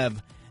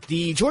 Deb.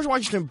 The George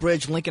Washington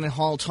Bridge, Lincoln, and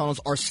Holland tunnels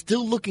are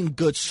still looking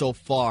good so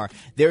far.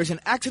 There is an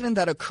accident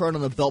that occurred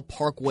on the Belt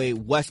Parkway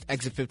West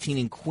exit 15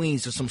 in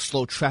Queens. There's some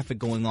slow traffic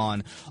going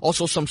on.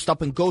 Also, some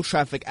stop-and-go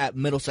traffic at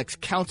Middlesex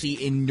County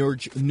in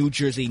New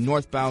Jersey,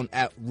 northbound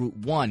at Route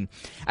 1.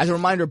 As a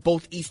reminder,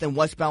 both east and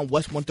westbound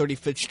West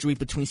 135th Street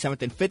between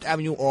 7th and 5th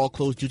Avenue are all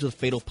closed due to the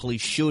fatal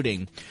police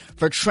shooting.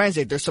 For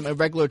transit, there's some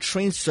irregular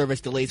train service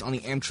delays on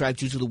the Amtrak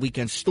due to the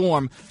weekend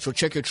storm, so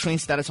check your train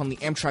status on the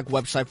Amtrak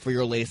website for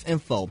your latest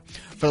info.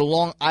 For the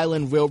Long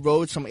Island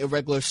Railroad, some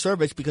irregular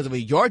service because of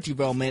a yard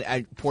derailment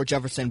at Port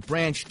Jefferson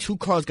Branch. 2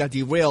 cars got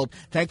derailed.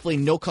 Thankfully,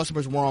 no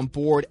customers were on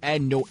board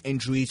and no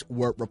injuries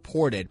were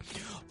reported.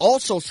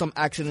 Also, some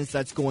accidents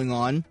that's going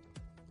on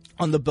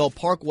the Belt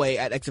Parkway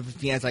at exit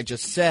 15, as I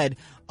just said.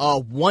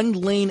 One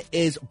lane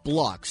is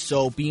blocked,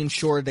 so be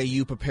sure that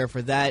you prepare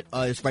for that.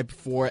 It's right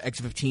before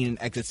exit 15 and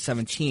exit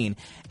 17.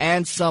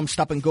 And some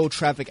stop-and-go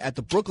traffic at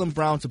the Brooklyn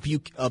Browns to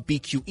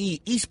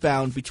BQE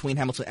eastbound between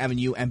Hamilton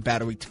Avenue and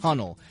Battery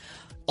Tunnel.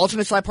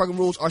 Alternate side parking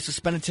rules are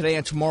suspended today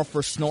and tomorrow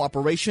for snow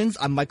operations.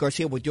 I'm Mike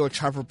Garcia with your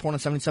traffic report on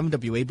 77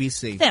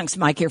 WABC. Thanks,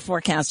 Mike. Your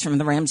forecast from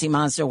the Ramsey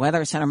Mazda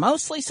Weather Center.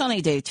 Mostly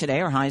sunny day today.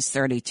 Our high is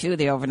 32.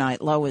 The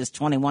overnight low is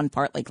 21,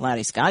 partly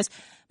cloudy skies.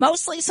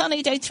 Mostly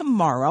sunny day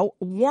tomorrow.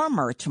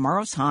 Warmer.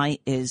 Tomorrow's high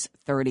is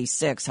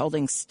 36.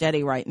 Holding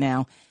steady right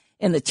now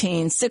in the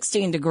teens.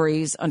 16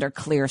 degrees under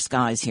clear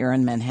skies here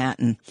in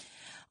Manhattan.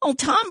 Well,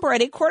 Tom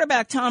Brady,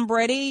 quarterback Tom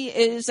Brady,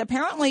 is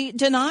apparently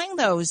denying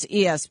those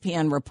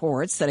ESPN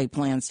reports that he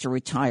plans to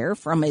retire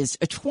from his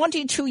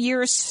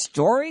 22-year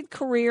storied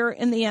career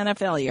in the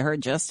NFL. You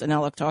heard Justin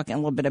Ellick talking a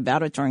little bit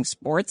about it during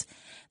sports.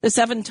 The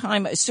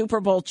 7-time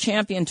Super Bowl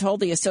champion told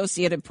the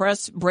Associated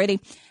Press Brady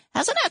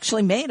hasn't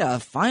actually made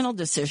a final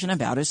decision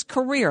about his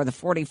career. The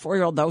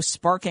 44-year-old, though,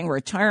 sparking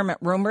retirement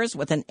rumors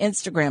with an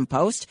Instagram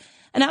post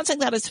announcing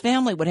that his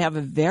family would have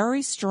a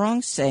very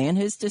strong say in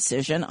his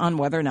decision on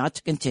whether or not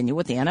to continue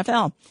with the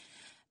NFL.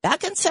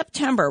 Back in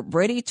September,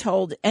 Brady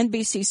told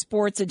NBC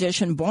Sports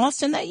Edition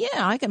Boston that,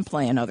 I can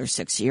play another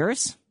 6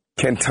 years.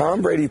 Can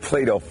Tom Brady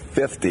play till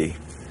 50?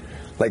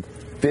 Like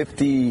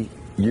 50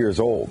 years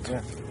old?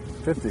 Yeah,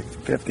 50.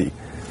 50.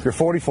 You're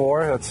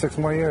 44, that's 6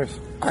 more years.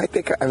 I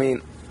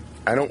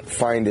don't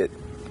find it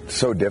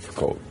so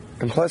difficult.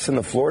 And plus,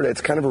 in Florida,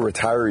 it's kind of a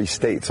retiree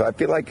state, so I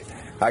feel like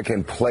I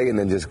can play and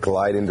then just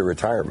glide into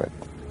retirement.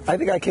 I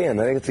think I can.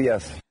 I think it's a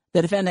yes.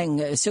 The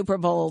defending Super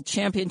Bowl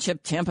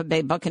championship Tampa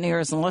Bay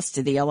Buccaneers lost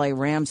to the L.A.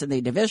 Rams in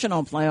the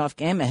divisional playoff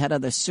game ahead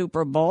of the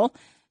Super Bowl.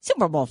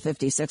 Super Bowl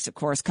 56, of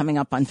course, coming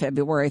up on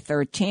February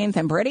 13th.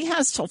 And Brady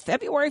has till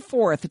February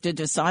 4th to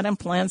decide on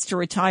plans to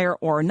retire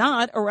or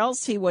not, or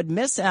else he would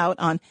miss out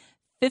on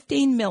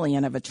 $15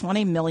 million of a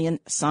 $20 million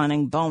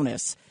signing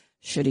bonus.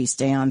 Should he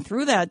stay on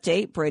through that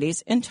date,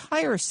 Brady's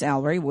entire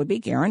salary would be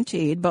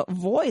guaranteed, but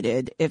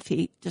voided if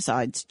he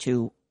decides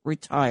to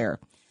retire.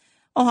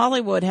 Well,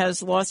 Hollywood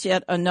has lost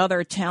yet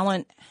another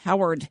talent.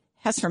 Howard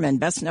Hesserman,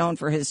 best known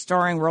for his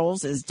starring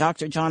roles as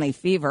Dr. Johnny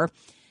Fever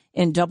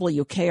in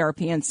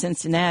WKRP in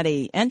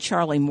Cincinnati, and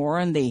Charlie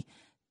Moran, the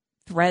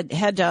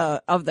head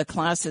of the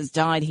class, has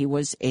died. He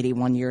was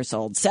 81 years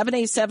old.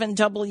 77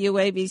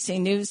 WABC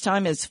News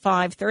time is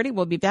 5:30.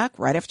 We'll be back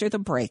right after the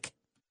break.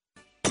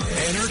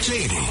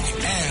 Entertaining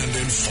and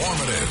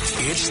informative.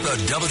 It's the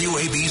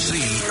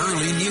WABC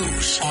Early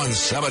News on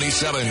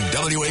 77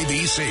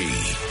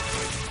 WABC.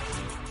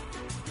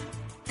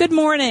 Good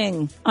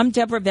morning. I'm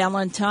Deborah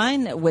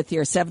Valentine with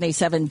your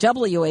 77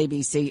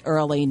 WABC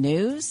Early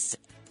News.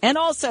 And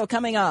also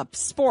coming up,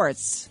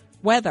 sports,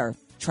 weather,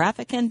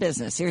 traffic, and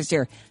business. Here's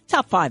your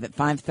top 5 at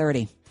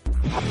 5:30.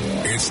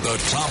 It's the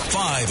top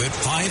 5 at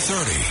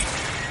 5:30.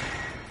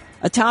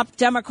 A top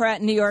Democrat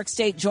in New York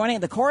State joining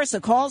the chorus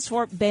of calls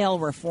for bail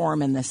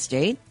reform in the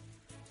state.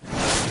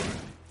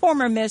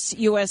 Former Miss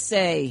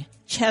USA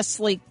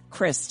Cheslie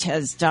Kryst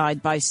has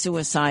died by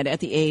suicide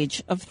at the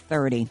age of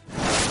 30.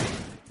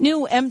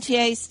 New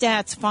MTA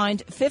stats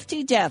find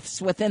 50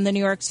 deaths within the New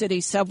York City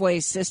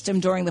subway system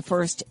during the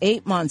first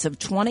 8 months of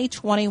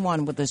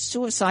 2021, with the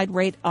suicide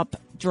rate up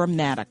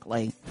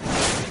dramatically.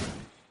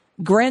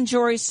 Grand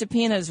jury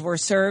subpoenas were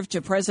served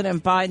to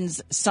President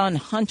Biden's son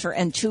Hunter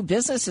and 2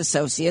 business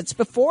associates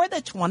before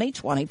the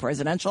 2020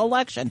 presidential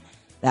election.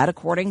 That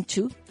according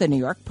to the New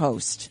York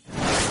Post.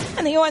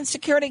 And the UN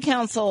Security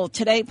Council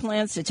today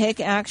plans to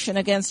take action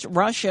against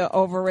Russia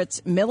over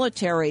its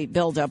military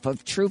buildup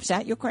of troops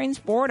at Ukraine's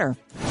border.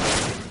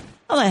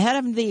 Well, the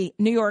head of the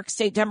New York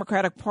State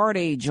Democratic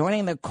Party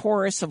joining the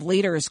chorus of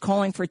leaders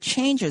calling for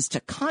changes to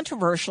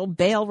controversial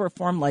bail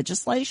reform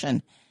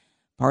legislation.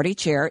 Party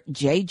Chair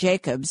Jay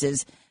Jacobs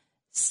is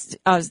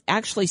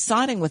actually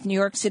siding with New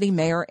York City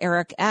Mayor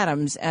Eric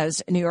Adams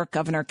as New York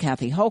Governor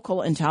Kathy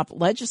Hochul and top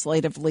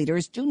legislative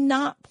leaders do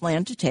not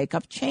plan to take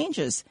up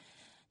changes.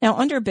 Now,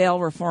 under bail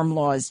reform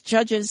laws,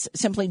 judges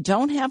simply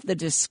don't have the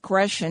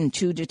discretion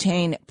to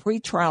detain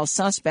pretrial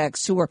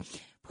suspects who were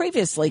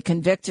previously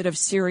convicted of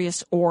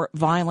serious or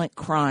violent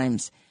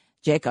crimes.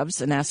 Jacobs,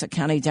 the Nassau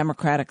County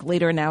Democratic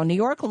leader. Now, New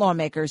York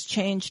lawmakers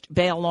changed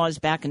bail laws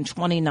back in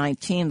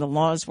 2019. The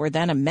laws were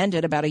then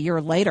amended about a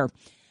year later,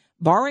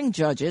 barring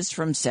judges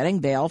from setting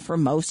bail for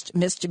most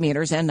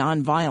misdemeanors and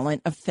nonviolent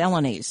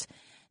felonies.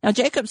 Now,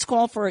 Jacobs'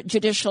 call for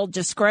judicial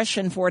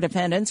discretion for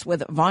defendants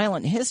with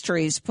violent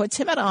histories puts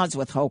him at odds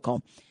with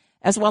Hochul,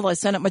 as well as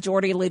Senate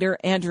Majority Leader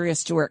Andrea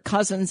Stewart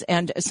Cousins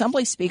and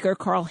Assembly Speaker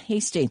Carl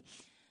Heastie.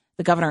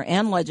 The governor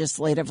and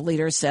legislative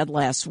leaders said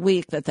last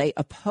week that they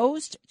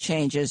opposed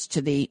changes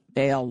to the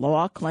bail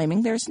law,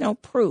 claiming there's no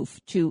proof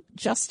to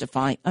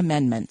justify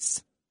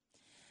amendments.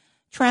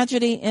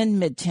 Tragedy in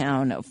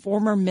Midtown.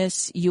 Former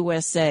Miss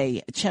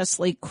USA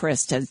Cheslie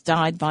Kryst has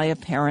died by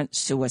apparent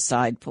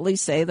suicide.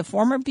 Police say the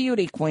former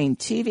beauty queen,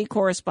 TV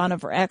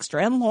correspondent for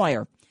Extra, and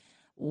lawyer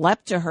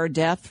leapt to her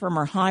death from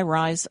her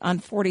high-rise on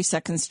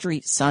 42nd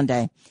Street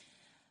Sunday.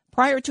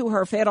 Prior to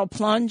her fatal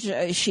plunge,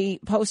 she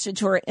posted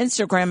to her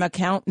Instagram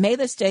account, "May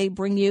this day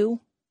bring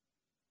you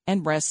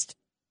rest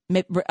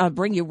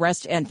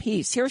and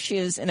peace." Here she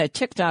is in a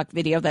TikTok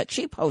video that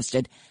she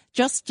posted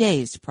just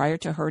days prior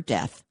to her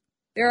death.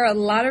 There are a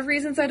lot of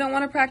reasons I don't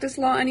want to practice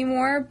law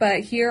anymore,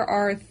 but here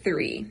are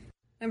 3.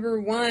 Number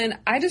 1,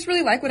 I just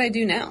really like what I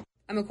do now.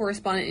 I'm a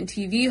correspondent and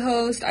TV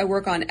host. I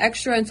work on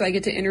Extra, and so I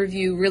get to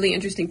interview really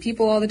interesting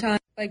people all the time.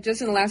 Like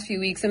just in the last few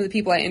weeks, some of the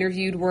people I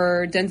interviewed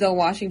were Denzel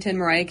Washington,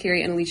 Mariah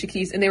Carey, and Alicia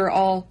Keys, and they were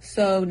all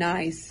so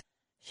nice.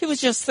 She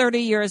was just 30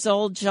 years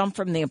old, jumped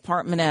from the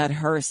apartment at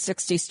her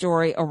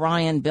 60-story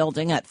Orion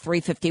building at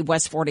 350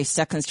 West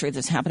 42nd Street.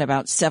 This happened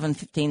about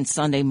 7:15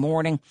 Sunday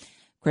morning.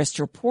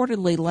 Kryst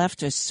reportedly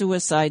left a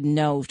suicide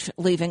note,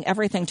 leaving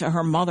everything to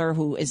her mother,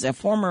 who is a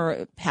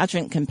former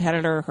pageant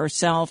competitor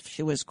herself.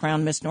 She was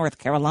crowned Miss North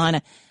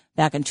Carolina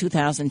back in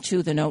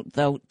 2002. The note,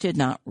 though, did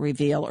not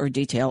reveal or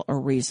detail a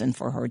reason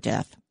for her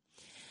death.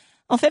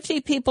 Well, 50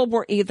 people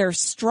were either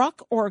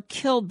struck or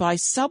killed by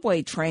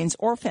subway trains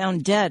or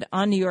found dead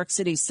on New York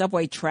City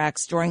subway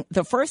tracks during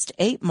the first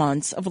 8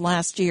 months of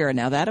last year.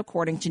 Now, that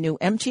according to new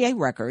MTA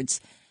records,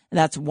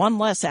 that's one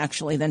less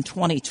actually than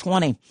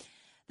 2020.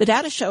 The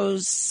data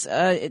shows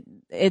a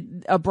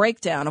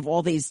breakdown of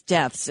all these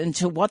deaths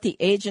into what the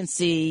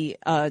agency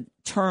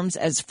terms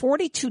as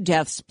 42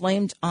 deaths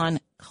blamed on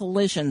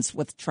collisions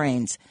with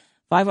trains.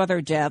 5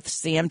 other deaths,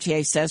 the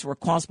MTA says, were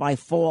caused by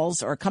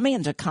falls or coming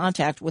into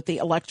contact with the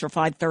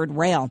electrified third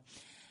rail.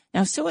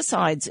 Now,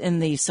 suicides in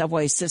the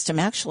subway system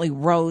actually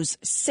rose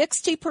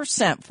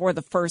 60% for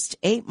the first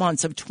 8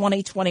 months of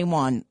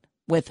 2021,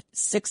 with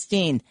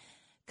 16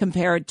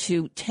 compared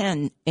to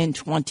 10 in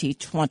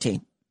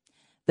 2020.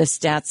 The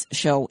stats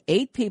show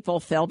 8 people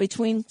fell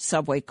between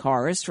subway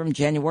cars from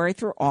January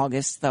through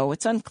August, though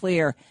it's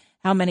unclear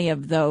how many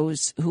of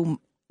those who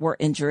were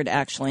injured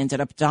actually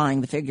ended up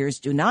dying. The figures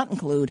do not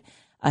include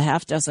a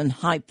half dozen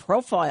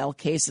high-profile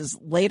cases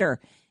later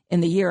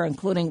in the year,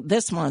 including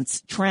this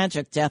month's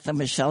tragic death of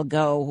Michelle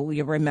Go, who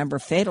you remember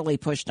fatally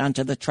pushed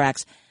onto the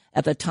tracks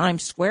at the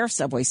Times Square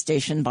subway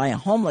station by a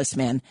homeless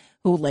man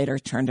who later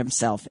turned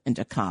himself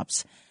into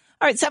cops.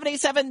 All right,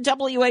 77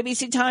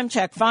 WABC time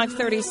check,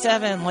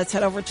 5:37. Let's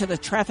head over to the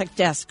traffic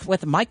desk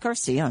with Mike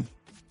Garcia.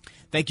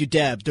 Thank you,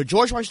 Deb. The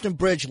George Washington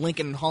Bridge,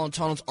 Lincoln, and Holland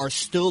tunnels are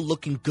still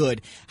looking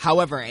good.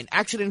 However, an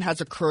accident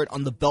has occurred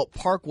on the Belt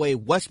Parkway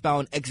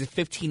westbound exit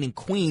 15 in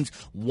Queens.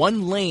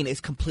 One lane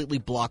is completely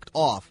blocked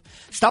off.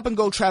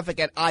 Stop-and-go traffic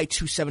at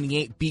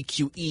I-278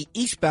 BQE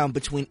eastbound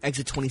between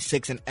exit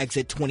 26 and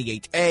exit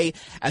 28A,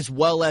 as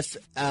well as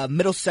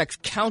Middlesex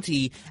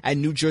County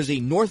and New Jersey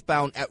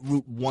northbound at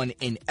Route 1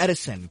 in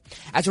Edison.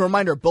 As a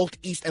reminder, both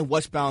east and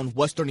westbound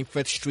West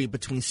 35th Street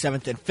between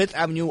 7th and 5th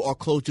Avenue are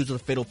closed due to the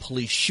fatal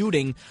police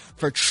shooting.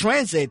 For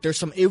transit, there's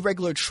some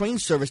irregular train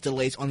service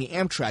delays on the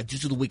Amtrak due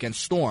to the weekend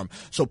storm,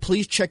 so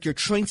please check your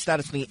train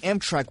status on the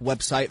Amtrak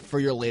website for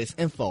your latest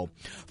info.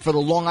 For the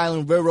Long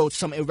Island Railroad,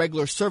 some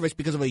irregular service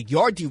because of a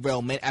yard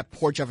derailment at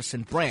Port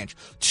Jefferson Branch.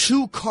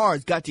 2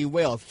 cars got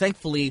derailed.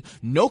 Thankfully,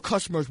 no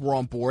customers were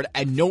on board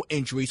and no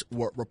injuries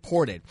were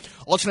reported.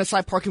 Alternate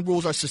side parking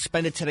rules are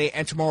suspended today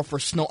and tomorrow for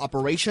snow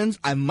operations.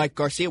 I'm Mike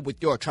Garcia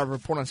with your travel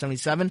report on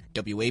 77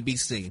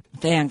 WABC.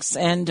 Thanks.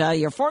 And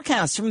your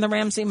forecast from the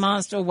Ramsey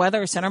Mazda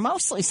Weather Center.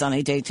 Mostly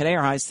sunny day today.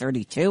 Our high's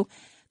 32.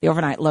 The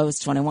overnight lows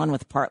 21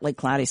 with partly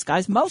cloudy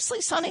skies.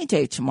 Mostly sunny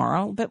day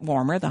tomorrow. A bit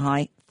warmer. The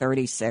high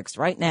 36.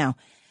 Right now,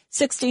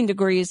 16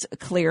 degrees,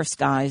 clear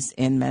skies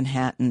in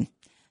Manhattan.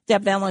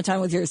 Deb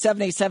Valentine with your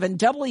 77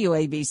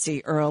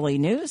 WABC Early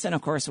News. And,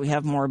 of course, we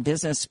have more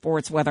business,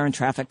 sports, weather, and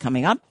traffic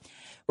coming up.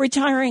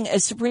 Retiring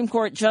as Supreme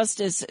Court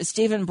Justice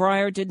Stephen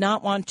Breyer did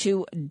not want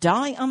to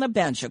die on the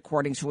bench,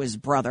 according to his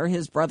brother.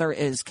 His brother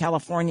is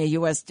California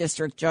U.S.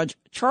 District Judge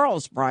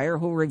Charles Breyer,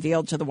 who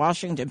revealed to the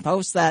Washington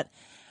Post that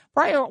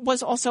Breyer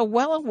was also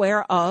well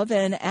aware of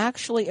and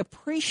actually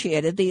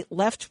appreciated the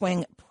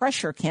left-wing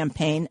pressure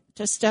campaign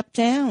to step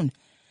down.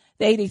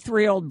 The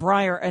 83-year-old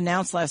Breyer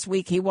announced last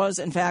week he was,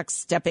 in fact,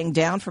 stepping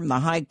down from the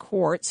high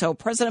court so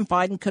President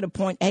Biden could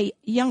appoint a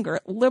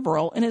younger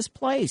liberal in his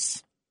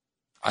place.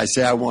 I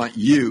say I want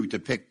you to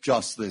pick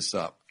just this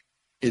up.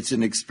 It's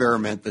an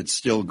experiment that's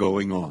still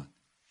going on.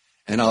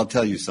 And I'll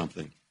tell you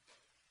something.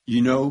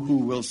 You know who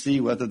will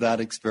see whether that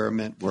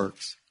experiment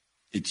works?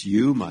 It's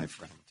you, my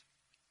friend.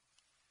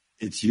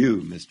 It's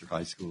you, Mr.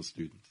 High School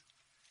student.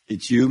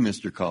 It's you,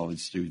 Mr. College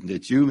student.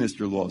 It's you,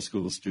 Mr. Law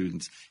School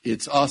students.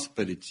 It's us,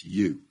 but it's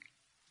you.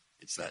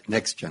 It's that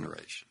next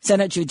generation.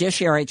 Senate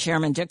Judiciary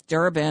Chairman Dick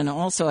Durbin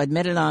also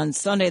admitted on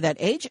Sunday that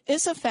age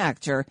is a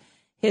factor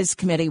his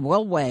committee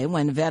will weigh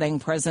when vetting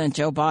President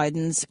Joe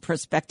Biden's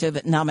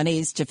prospective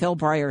nominees to fill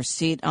Breyer's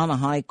seat on the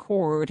high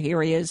court.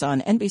 Here he is on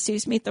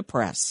NBC's Meet the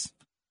Press.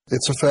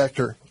 It's a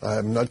factor.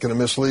 I'm not going to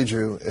mislead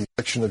you.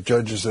 Election of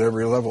judges at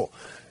every level.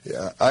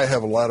 I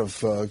have a lot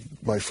of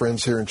my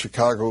friends here in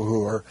Chicago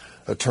who are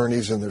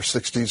attorneys in their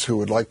 60s who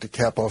would like to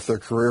cap off their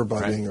career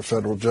by being a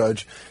federal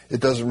judge. It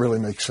doesn't really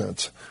make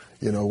sense,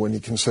 you know, when you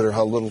consider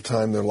how little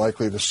time they're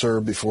likely to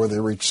serve before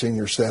they reach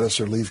senior status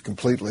or leave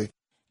completely.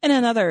 In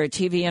another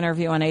TV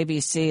interview on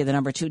ABC, the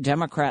number 2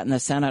 Democrat in the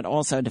Senate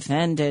also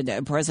defended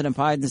President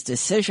Biden's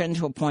decision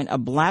to appoint a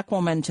black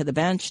woman to the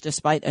bench,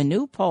 despite a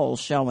new poll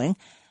showing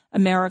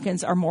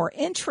Americans are more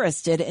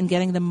interested in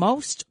getting the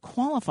most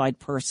qualified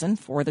person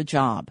for the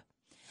job.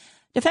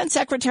 Defense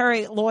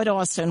Secretary Lloyd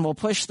Austin will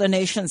push the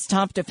nation's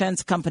top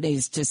defense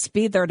companies to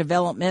speed their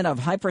development of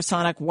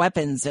hypersonic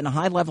weapons in a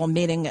high-level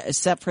meeting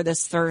set for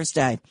this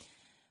Thursday.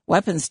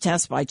 Weapons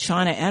tests by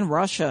China and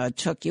Russia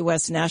took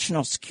U.S.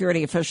 national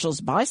security officials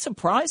by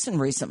surprise in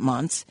recent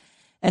months,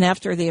 and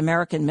after the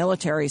American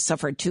military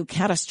suffered 2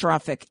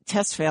 catastrophic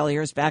test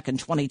failures back in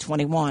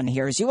 2021.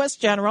 Here's U.S.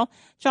 General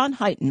John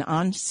Hyten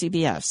on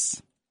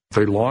CBS.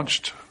 They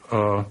launched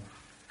a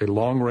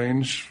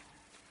long-range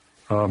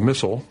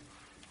missile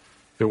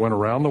that went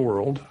around the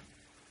world,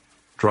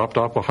 dropped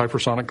off a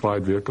hypersonic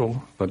glide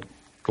vehicle that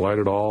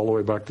glided all the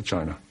way back to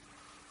China.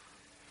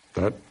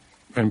 That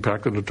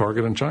impacted a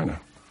target in China.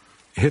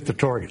 Hit the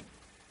target.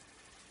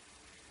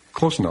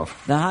 Close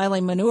enough. The highly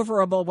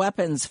maneuverable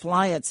weapons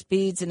fly at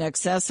speeds in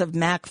excess of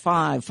Mach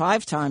 5,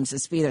 5 times the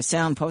speed of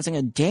sound, posing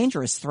a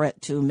dangerous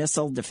threat to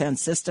missile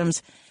defense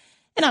systems.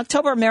 In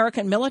October,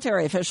 American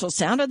military officials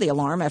sounded the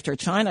alarm after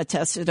China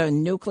tested a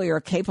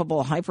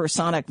nuclear-capable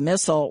hypersonic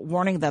missile,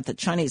 warning that the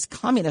Chinese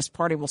Communist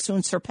Party will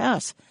soon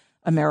surpass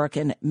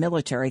American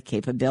military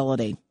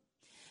capability.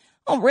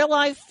 A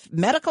real-life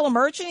medical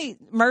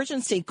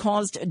emergency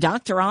caused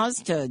Dr. Oz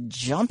to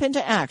jump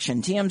into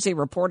action. TMZ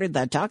reported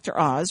that Dr.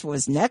 Oz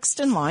was next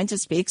in line to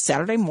speak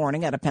Saturday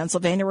morning at a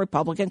Pennsylvania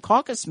Republican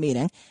caucus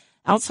meeting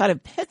outside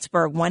of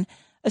Pittsburgh when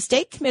a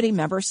state committee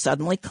member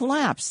suddenly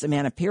collapsed. The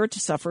man appeared to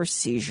suffer a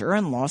seizure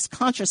and lost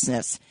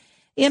consciousness.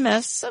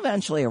 EMS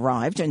eventually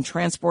arrived and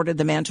transported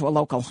the man to a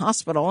local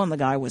hospital, and the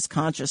guy was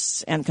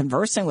conscious and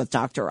conversing with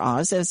Dr.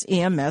 Oz as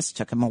EMS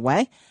took him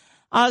away.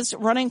 Oz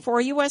running for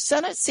a U.S.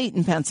 Senate seat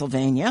in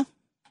Pennsylvania.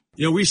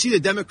 You know, we see the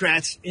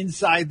Democrats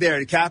inside there,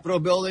 the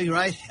Capitol building,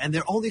 right? And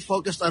they're only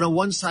focused on a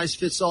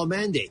one-size-fits-all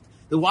mandate.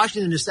 The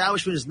Washington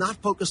establishment is not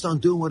focused on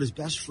doing what is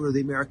best for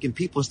the American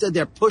people. Instead,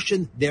 they're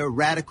pushing their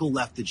radical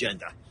left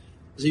agenda.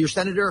 As your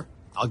senator,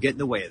 I'll get in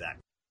the way of that.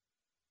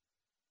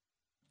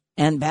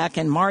 And back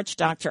in March,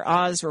 Dr.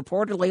 Oz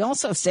reportedly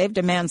also saved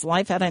a man's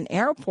life at an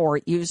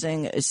airport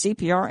using a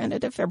CPR and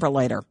a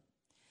defibrillator.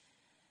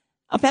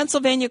 A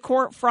Pennsylvania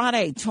court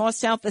Friday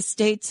tossed out the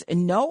state's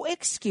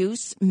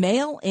no-excuse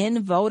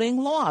mail-in voting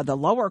law. The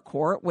lower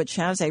court, which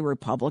has a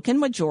Republican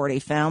majority,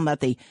 found that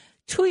the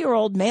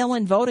 2-year-old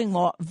mail-in voting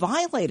law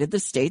violated the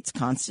state's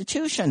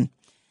constitution.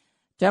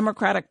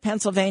 Democratic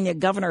Pennsylvania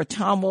Governor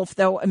Tom Wolf,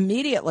 though,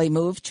 immediately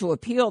moved to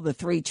appeal the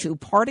 3-2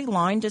 party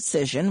line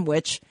decision,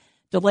 which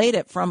delayed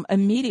it from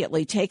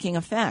immediately taking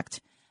effect.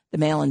 The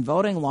mail-in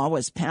voting law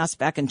was passed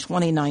back in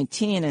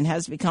 2019 and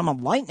has become a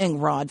lightning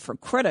rod for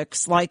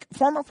critics like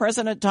former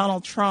President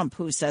Donald Trump,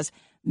 who says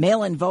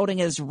mail-in voting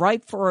is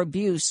ripe for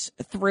abuse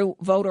through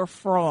voter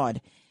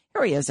fraud.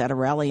 Here he is at a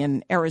rally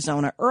in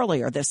Arizona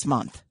earlier this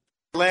month.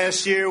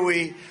 Last year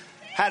we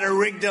had a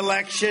rigged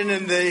election,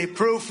 and the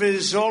proof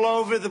is all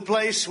over the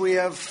place. We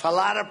have a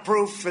lot of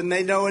proof, and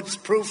they know it's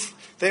proof.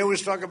 They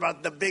always talk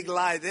about the big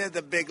lie. They're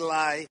the big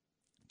lie.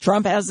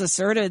 Trump has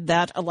asserted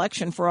that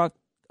election fraud,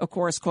 of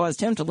course,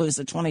 caused him to lose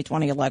the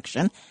 2020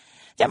 election.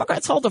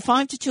 Democrats hold a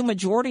 5-2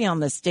 majority on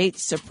the state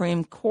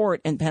Supreme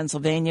Court in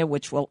Pennsylvania,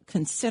 which will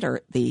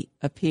consider the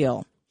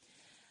appeal.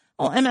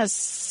 Well,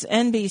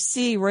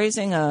 MSNBC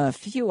raising a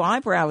few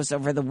eyebrows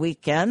over the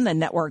weekend. The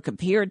network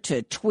appeared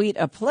to tweet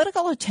a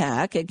political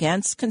attack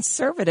against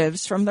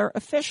conservatives from their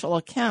official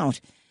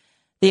account.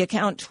 The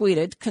account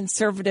tweeted,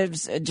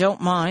 "Conservatives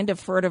don't mind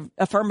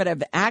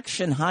affirmative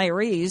action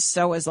hirees,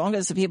 so as long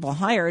as the people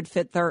hired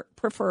fit their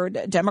preferred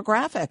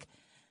demographic,"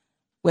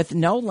 with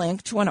no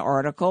link to an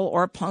article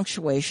or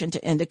punctuation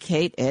to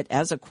indicate it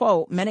as a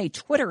quote. Many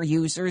Twitter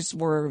users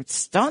were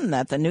stunned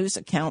that the news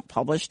account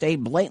published a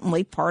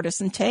blatantly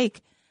partisan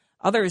take.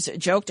 Others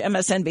joked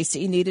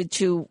MSNBC needed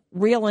to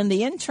reel in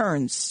the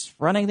interns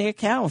running the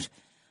account.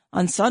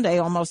 On Sunday,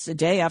 almost a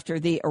day after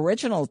the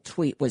original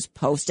tweet was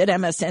posted,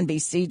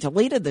 MSNBC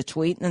deleted the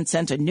tweet and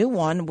sent a new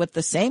one with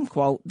the same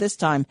quote, this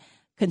time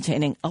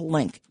containing a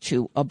link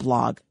to a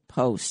blog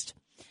post.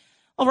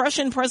 Well,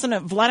 Russian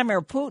President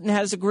Vladimir Putin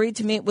has agreed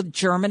to meet with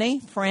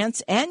Germany,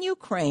 France, and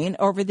Ukraine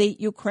over the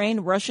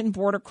Ukraine-Russian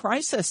border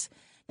crisis.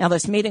 Now,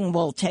 this meeting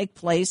will take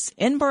place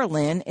in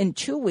Berlin in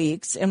 2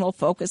 weeks and will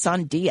focus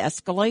on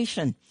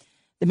de-escalation.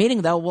 The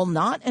meeting, though, will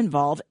not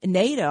involve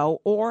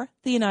NATO or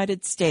the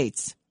United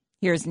States.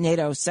 Here's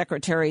NATO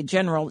Secretary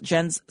General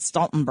Jens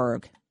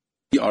Stoltenberg.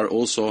 We are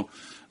also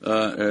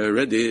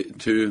ready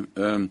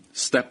to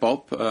step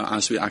up,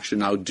 as we actually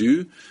now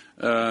do,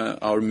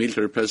 our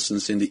military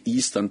presence in the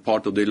eastern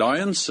part of the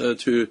alliance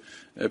to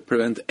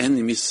prevent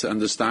any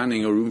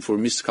misunderstanding or room for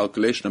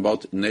miscalculation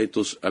about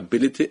NATO's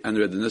ability and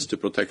readiness to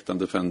protect and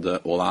defend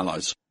all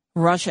allies.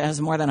 Russia has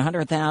more than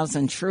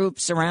 100,000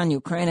 troops around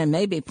Ukraine and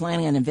may be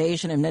planning an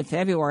invasion in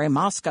mid-February.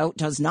 Moscow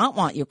does not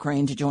want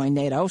Ukraine to join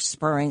NATO,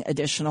 spurring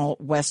additional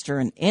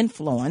Western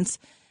influence.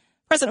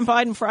 President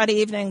Biden Friday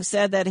evening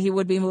said that he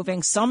would be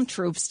moving some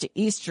troops to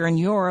Eastern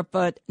Europe,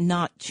 but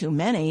not too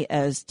many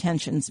as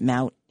tensions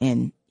mount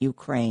in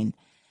Ukraine.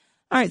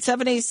 All right,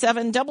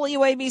 77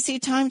 WABC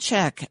time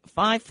check,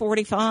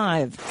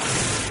 5:45.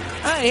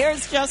 All right,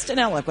 here's Justin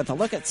Ellick with a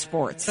look at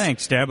sports.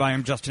 Thanks, Deb. I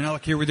am Justin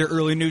Ellick here with your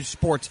early news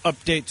sports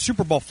update.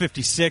 Super Bowl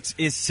 56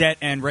 is set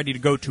and ready to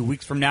go 2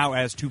 weeks from now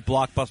as 2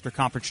 blockbuster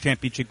conference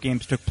championship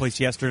games took place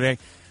yesterday.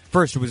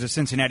 First, it was the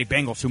Cincinnati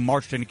Bengals who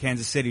marched into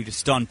Kansas City to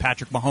stun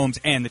Patrick Mahomes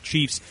and the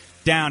Chiefs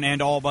down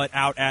and all but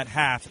out at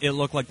half. It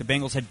looked like the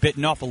Bengals had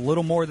bitten off a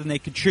little more than they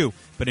could chew.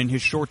 But in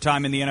his short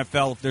time in the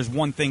NFL, if there's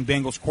one thing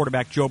Bengals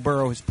quarterback Joe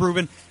Burrow has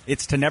proven,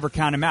 it's to never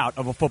count him out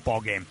of a football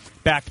game.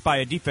 Backed by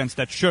a defense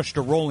that shushed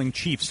a rolling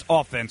Chiefs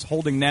offense,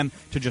 holding them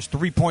to just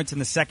 3 points in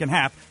the second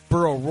half,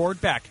 Burrow roared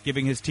back,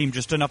 giving his team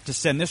just enough to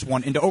send this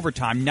one into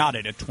overtime,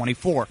 knotted at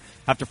 24.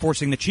 After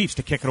forcing the Chiefs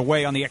to kick it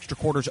away on the extra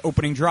quarter's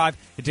opening drive,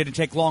 it didn't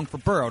take long for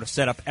Burrow to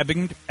set up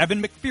Evan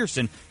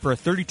McPherson for a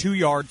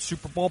 32-yard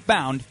Super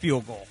Bowl-bound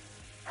field goal.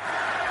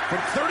 From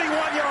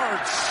 31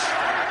 yards,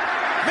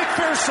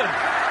 McPherson,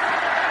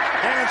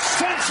 and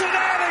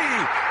Cincinnati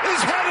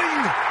is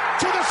heading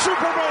to the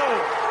Super Bowl.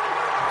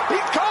 He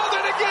called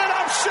it again,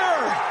 I'm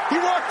sure. He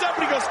walked up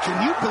and he goes,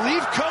 "Can you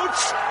believe,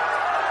 Coach?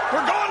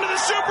 We're going to the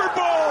Super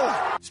Bowl."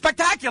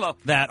 Spectacular!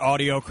 That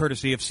audio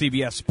courtesy of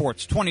CBS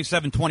Sports.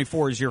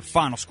 27-24 is your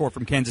final score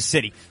from Kansas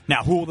City.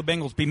 Now, who will the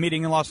Bengals be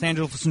meeting in Los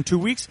Angeles in 2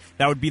 weeks?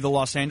 That would be the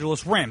Los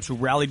Angeles Rams, who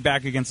rallied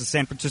back against the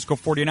San Francisco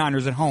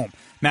 49ers at home.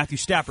 Matthew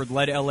Stafford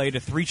led L.A. to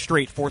 3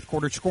 straight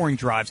fourth-quarter scoring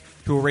drives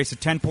to erase a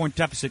 10-point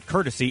deficit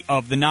courtesy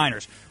of the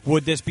Niners.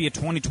 Would this be a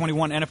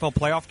 2021 NFL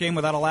playoff game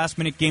without a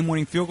last-minute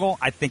game-winning field goal?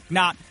 I think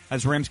not,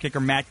 as Rams kicker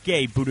Matt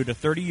Gay booted a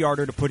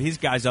 30-yarder to put his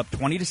guys up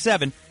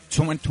 20-17,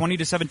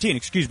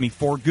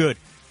 for good.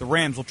 The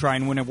Rams will try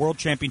and win a world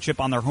championship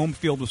on their home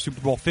field with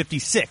Super Bowl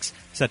 56,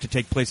 set to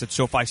take place at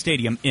SoFi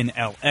Stadium in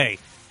L.A.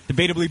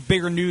 Debatably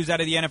bigger news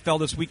out of the NFL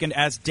this weekend,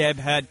 as Deb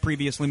had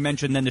previously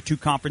mentioned, than the two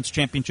conference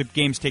championship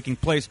games taking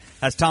place,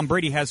 as Tom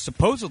Brady has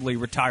supposedly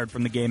retired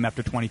from the game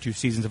after 22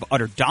 seasons of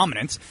utter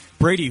dominance.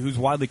 Brady, who's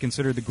widely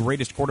considered the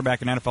greatest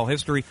quarterback in NFL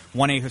history,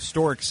 won a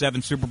historic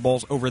 7 Super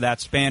Bowls over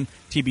that span.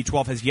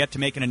 TB12 has yet to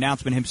make an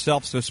announcement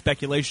himself, so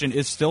speculation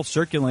is still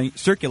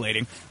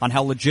circulating on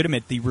how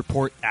legitimate the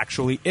report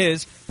actually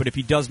is. But if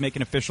he does make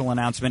an official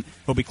announcement,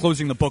 he'll be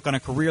closing the book on a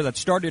career that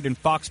started in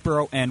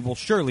Foxborough and will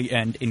surely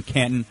end in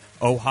Canton,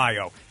 Ohio.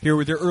 Here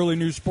with your early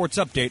news sports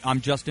update,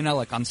 I'm Justin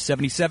Ellick on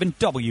 77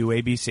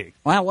 WABC.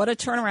 Wow, what a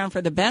turnaround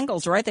for the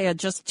Bengals, right? They had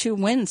just 2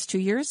 wins 2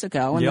 years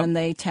ago, and then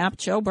they tapped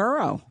Joe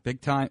Burrow. Big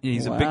time.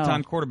 He's a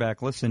big-time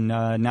quarterback. Listen,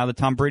 now that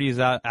Tom Brady is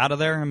out of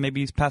there,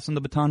 maybe he's passing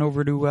the baton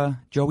over to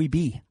Joey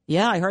B.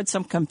 Yeah, I heard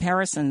some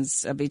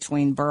comparisons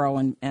between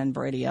Burrow and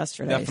Brady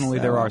yesterday. Definitely,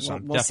 so there are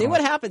some. We'll see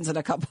what happens in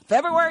a couple.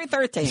 February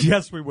 13th.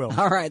 Yes, we will.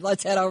 All right,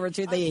 let's head over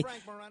to the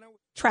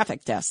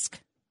traffic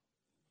desk.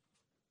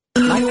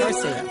 Mike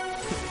Garcia.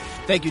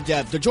 Thank you,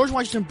 Deb. The George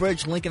Washington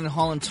Bridge, Lincoln, and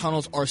Holland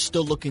tunnels are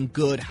still looking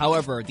good.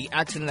 However, the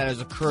accident that has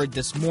occurred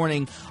this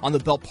morning on the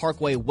Belt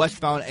Parkway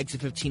westbound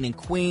exit 15 in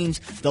Queens,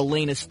 the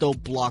lane is still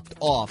blocked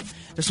off.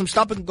 There's some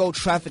stop-and-go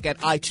traffic at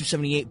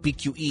I-278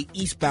 BQE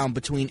eastbound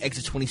between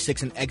exit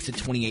 26 and exit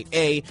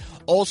 28A.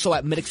 Also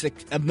at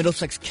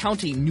Middlesex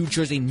County, New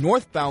Jersey,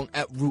 northbound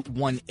at Route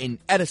 1 in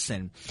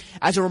Edison.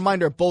 As a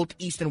reminder, both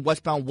east and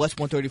westbound West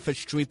 135th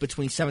Street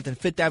between 7th and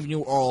 5th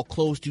Avenue are all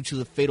closed due to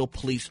the fatal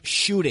police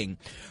shooting.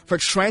 For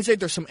transit,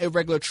 there's some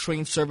irregular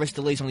train service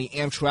delays on the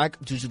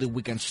Amtrak due to the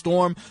weekend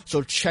storm,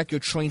 so check your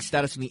train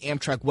status on the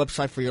Amtrak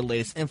website for your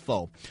latest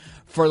info.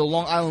 For the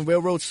Long Island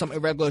Railroad, some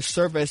irregular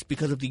service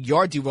because of the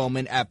yard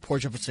derailment at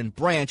Port Jefferson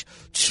Branch.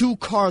 2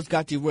 cars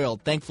got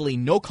derailed. Thankfully,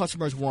 no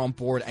customers were on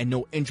board and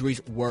no injuries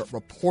were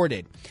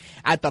reported.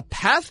 At the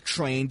PATH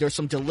train, there's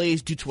some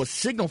delays due to a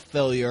signal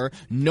failure.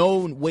 No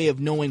way of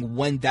knowing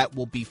when that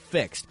will be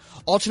fixed.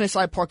 Alternate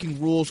side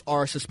parking rules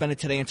are suspended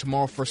today and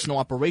tomorrow for snow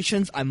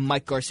operations. I'm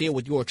Mike Garcia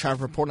with your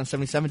traffic report on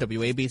 77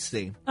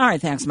 WABC. All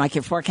right, thanks, Mike.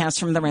 Your forecast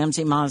from the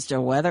Ramsey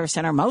Mazda Weather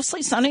Center.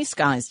 Mostly sunny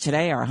skies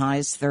today. Our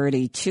highs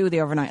 32.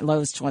 The overnight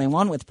lows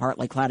 21 with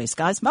partly cloudy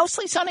skies.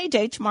 Mostly sunny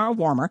day tomorrow,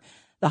 warmer.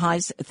 The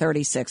high's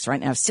 36. Right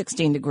now,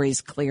 16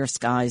 degrees, clear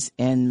skies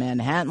in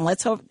Manhattan.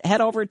 Let's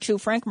head over to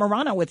Frank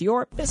Morano with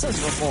your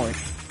business report.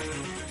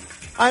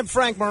 I'm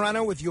Frank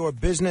Morano with your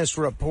business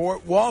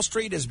report. Wall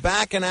Street is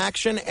back in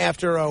action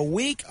after a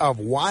week of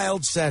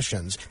wild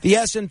sessions. The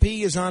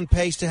S&P is on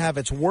pace to have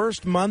its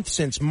worst month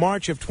since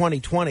March of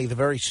 2020, the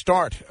very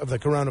start of the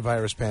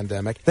coronavirus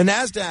pandemic. The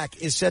Nasdaq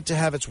is set to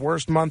have its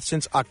worst month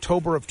since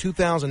October of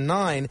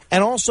 2009,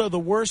 and also the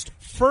worst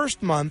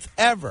first month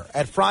ever.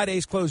 At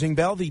Friday's closing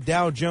bell, the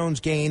Dow Jones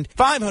gained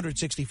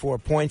 564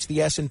 points,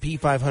 the S&P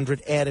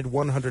 500 added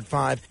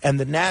 105, and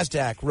the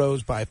Nasdaq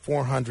rose by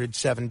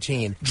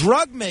 417.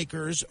 Drug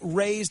makers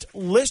raised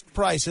list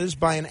prices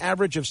by an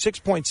average of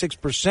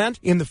 6.6%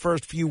 in the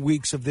first few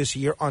weeks of this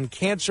year on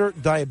cancer,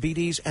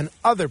 diabetes, and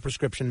other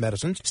prescription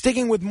medicines,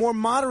 sticking with more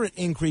moderate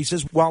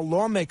increases while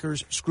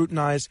lawmakers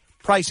scrutinize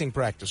pricing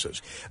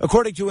practices.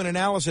 According to an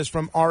analysis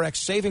from RX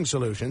Saving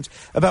Solutions,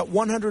 about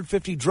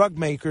 150 drug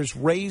makers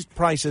raised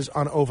prices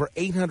on over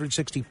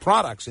 860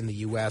 products in the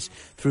U.S.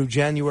 through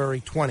January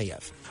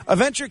 20th. A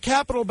venture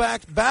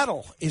capital-backed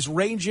battle is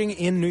raging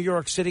in New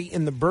York City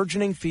in the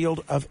burgeoning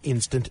field of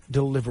instant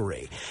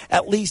delivery.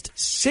 At least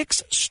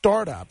 6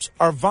 startups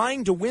are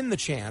vying to win the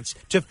chance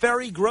to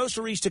ferry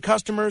groceries to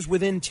customers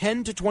within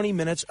 10 to 20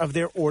 minutes of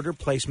their order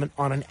placement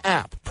on an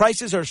app.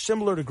 Prices are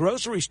similar to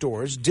grocery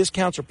stores,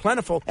 discounts are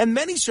plentiful, and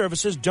many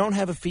services don't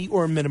have a fee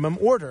or a minimum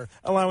order,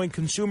 allowing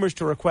consumers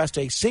to request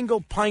a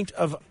single pint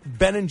of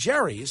Ben &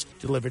 Jerry's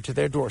delivered to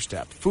their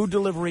doorstep. Food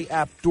delivery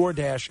app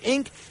DoorDash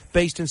Inc.,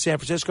 based in San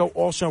Francisco,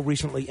 also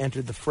recently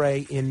entered the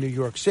fray in New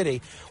York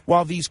City.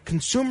 While these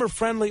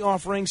consumer-friendly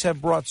offerings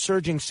have brought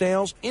surging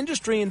sales,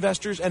 industry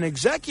investors and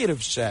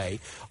executives say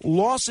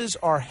losses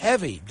are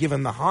heavy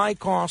given the high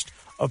cost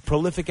of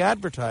prolific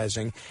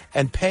advertising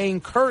and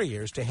paying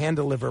couriers to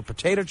hand-deliver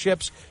potato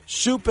chips,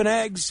 soup, and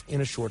eggs in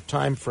a short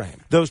time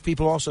frame. Those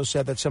people also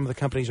said that some of the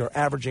companies are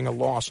averaging a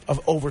loss of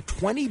over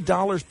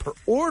 $20 per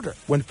order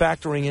when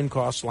factoring in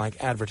costs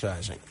like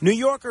advertising. New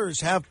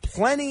Yorkers have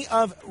plenty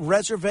of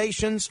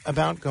reservations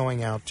about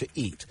going out to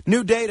eat.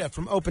 New data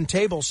from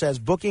OpenTable says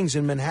bookings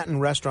in Manhattan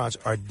restaurants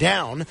are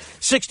down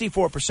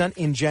 64%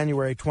 in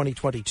January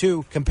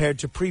 2022 compared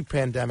to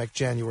pre-pandemic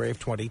January of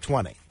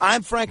 2020.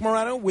 I'm Frank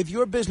Morano with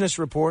your business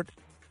report. All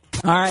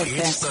right, it's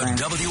thanks, the Frank.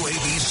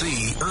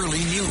 WABC Early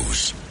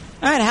News.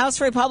 All right, House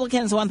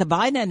Republicans want the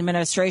Biden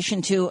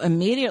administration to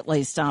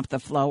immediately stop the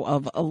flow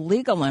of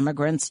illegal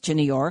immigrants to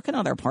New York and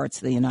other parts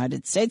of the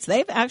United States.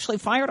 They've actually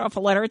fired off a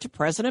letter to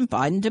President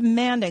Biden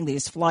demanding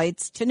these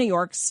flights to New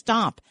York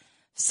stop,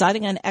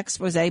 citing an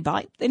expose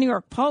by the New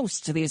York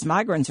Post. These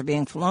migrants are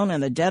being flown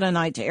in the dead of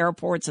night to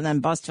airports and then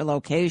bused to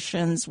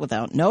locations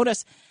without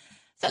notice.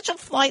 Such a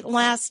flight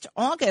last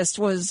August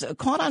was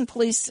caught on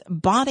police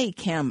body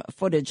cam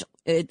footage.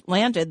 It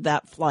landed,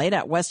 that flight,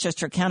 at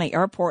Westchester County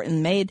Airport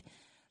and made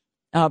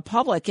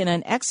public in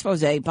an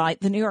expose by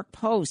the New York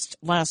Post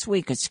last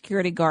week. A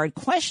security guard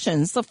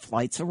questions the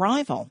flight's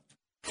arrival.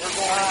 We're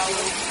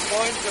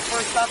going to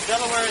first stop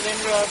Delaware and then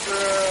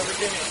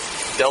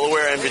Virginia.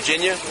 Delaware and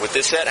Virginia? With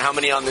this set, how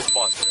many on this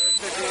bus?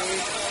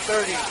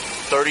 30.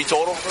 30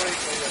 total?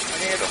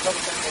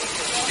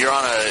 You're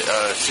on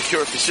a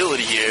secure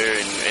facility here,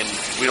 and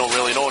we don't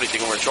really know anything,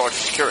 and we're in charge of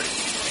security.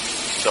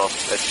 So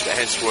that's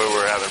hence where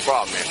we're having a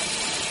problem here.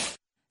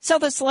 So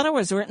this letter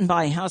was written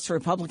by House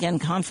Republican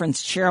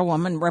Conference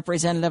Chairwoman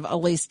Representative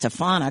Elise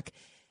Stefanik.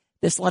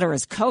 This letter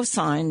is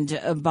co-signed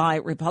by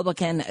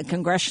Republican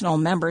congressional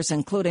members,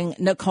 including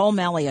Nicole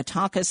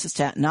Malliotakis of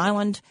Staten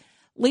Island,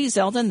 Lee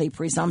Zeldin, the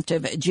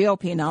presumptive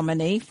GOP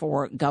nominee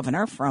for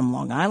governor from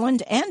Long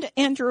Island, and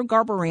Andrew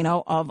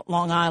Garbarino of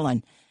Long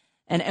Island.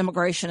 An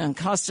Immigration and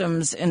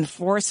Customs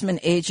Enforcement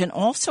agent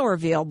also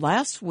revealed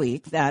last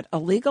week that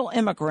illegal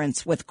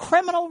immigrants with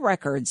criminal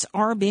records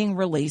are being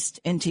released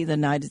into the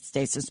United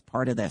States as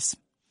part of this.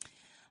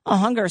 A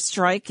hunger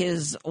strike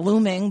is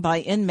looming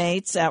by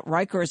inmates at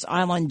Rikers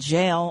Island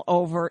Jail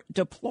over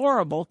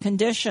deplorable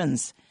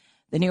conditions.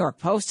 The New York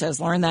Post has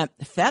learned that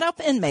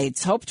fed-up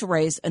inmates hope to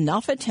raise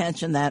enough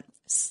attention that,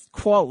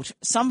 quote,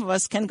 some of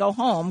us can go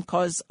home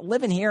because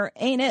living here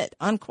ain't it,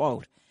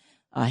 unquote.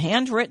 A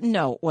handwritten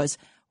note was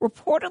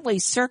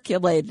reportedly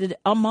circulated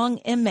among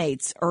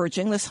inmates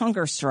urging this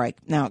hunger strike.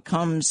 Now, it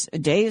comes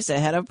days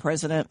ahead of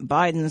President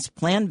Biden's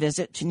planned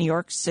visit to New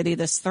York City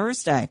this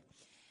Thursday.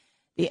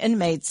 The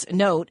inmates'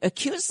 note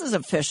accuses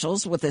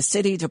officials with the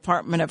City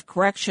Department of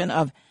Correction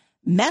of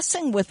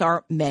messing with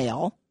our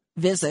mail,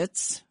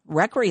 visits,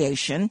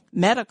 recreation,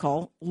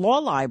 medical, law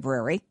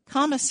library,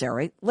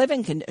 commissary,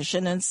 living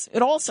conditions.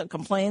 It also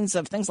complains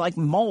of things like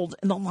mold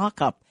in the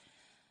lockup.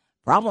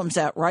 Problems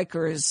at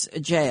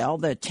Rikers Jail,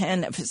 the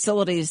 10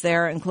 facilities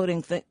there,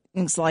 including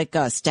things like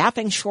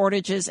staffing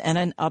shortages and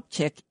an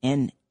uptick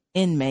in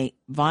inmate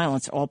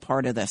violence, all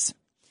part of this.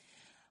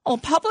 A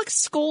public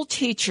school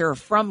teacher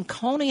from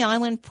Coney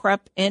Island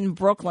Prep in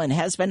Brooklyn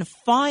has been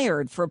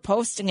fired for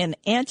posting an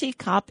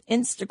anti-cop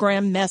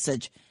Instagram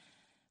message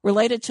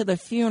related to the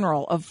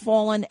funeral of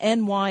fallen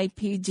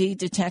NYPD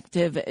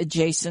detective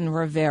Jason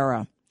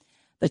Rivera.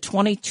 The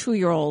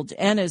 22-year-old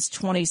and his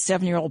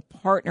 27-year-old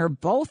partner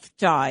both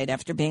died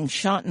after being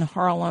shot in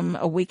Harlem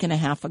a week and a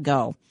half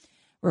ago.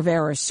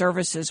 Rivera's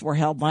services were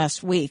held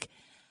last week.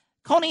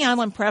 Coney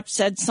Island Prep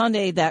said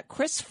Sunday that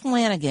Chris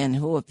Flanagan,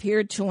 who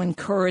appeared to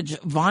encourage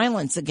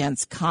violence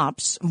against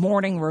cops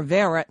mourning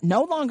Rivera,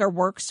 no longer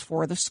works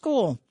for the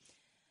school.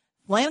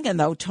 Flanagan,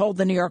 though, told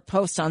the New York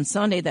Post on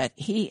Sunday that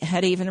he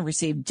had even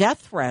received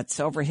death threats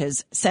over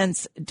his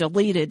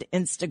since-deleted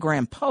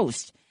Instagram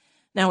post.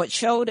 Now, it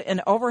showed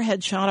an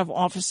overhead shot of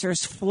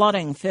officers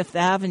flooding Fifth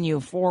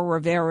Avenue for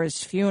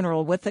Rivera's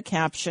funeral with the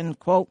caption,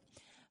 quote,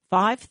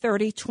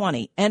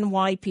 5:30:20,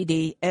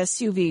 NYPD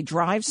SUV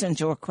drives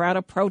into a crowd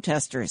of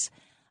protesters.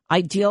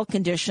 Ideal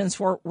conditions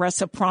for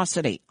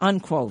reciprocity,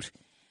 unquote.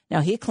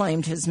 Now, he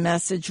claimed his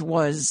message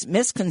was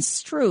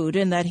misconstrued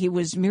in that he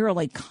was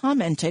merely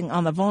commenting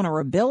on the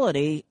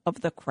vulnerability of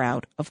the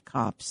crowd of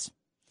cops.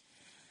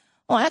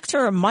 Well,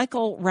 actor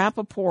Michael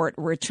Rappaport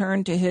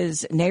returned to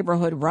his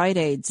neighborhood Rite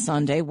Aid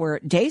Sunday, where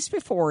days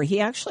before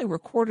he actually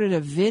recorded a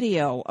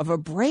video of a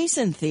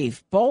brazen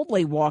thief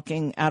boldly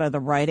walking out of the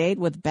Rite Aid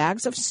with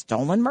bags of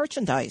stolen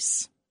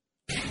merchandise.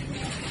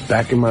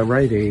 Back in my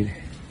Rite Aid,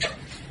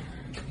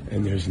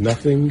 and there's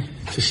nothing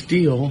to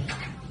steal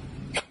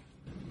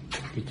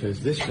because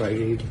this Rite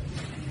Aid,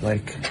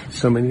 like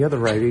so many other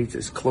Rite Aids,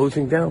 is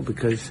closing down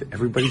because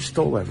everybody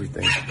stole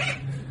everything.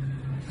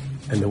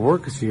 And the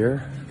workers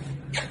here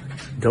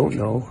don't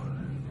know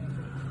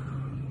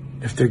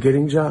if they're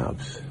getting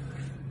jobs.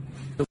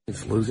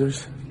 It's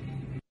losers.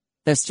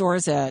 The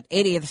store's at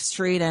 80th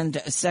Street and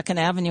 2nd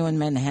Avenue in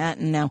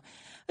Manhattan. Now,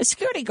 a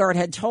security guard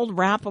had told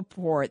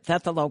Rappaport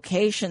that the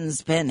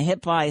location's been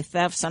hit by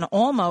thefts on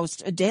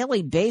almost a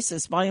daily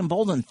basis by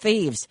emboldened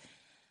thieves.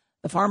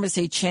 The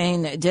pharmacy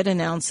chain did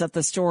announce that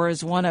the store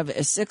is one of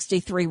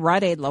 63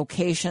 Rite Aid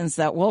locations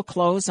that will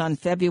close on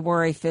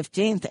February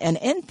 15th, and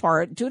in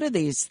part due to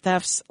these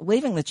thefts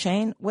leaving the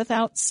chain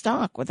without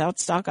stock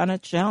on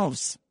its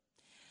shelves.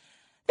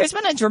 There's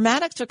been a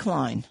dramatic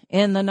decline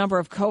in the number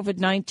of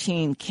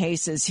COVID-19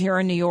 cases here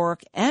in New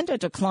York and a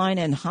decline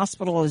in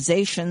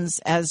hospitalizations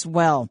as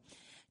well.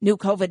 New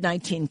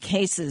COVID-19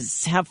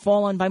 cases have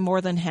fallen by more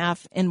than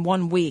half in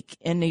 1 week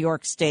in New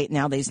York State.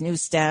 Now, these new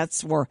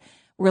stats were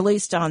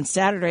released on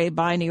Saturday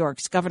by New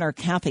York's Governor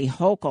Kathy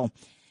Hochul.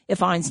 It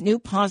finds new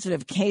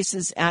positive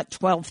cases at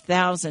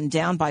 12,000,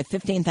 down by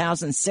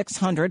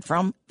 15,600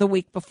 from the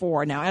week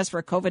before. Now, as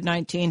for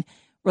COVID-19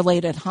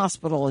 related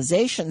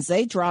hospitalizations,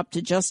 they dropped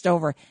to just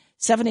over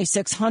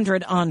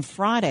 7,600 on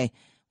Friday,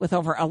 with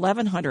over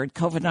 1,100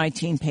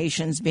 COVID-19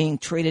 patients being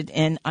treated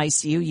in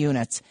ICU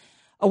units.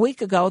 A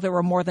week ago, there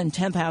were more than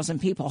 10,000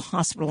 people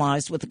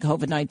hospitalized with the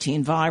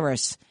COVID-19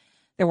 virus.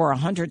 There were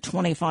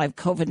 125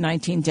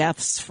 COVID-19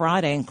 deaths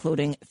Friday,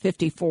 including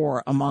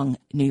 54 among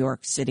New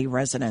York City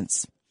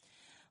residents.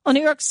 Well,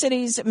 New York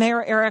City's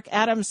Mayor Eric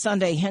Adams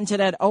Sunday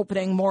hinted at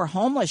opening more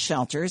homeless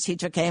shelters. He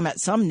took aim at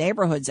some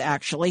neighborhoods,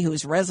 actually,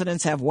 whose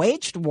residents have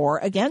waged war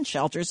against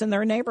shelters in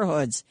their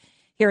neighborhoods.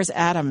 Here's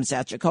Adams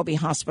at Jacobi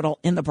Hospital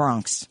in the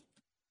Bronx.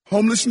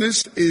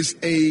 Homelessness is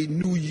a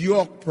New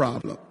York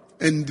problem,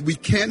 and we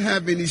can't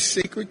have any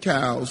sacred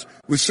cows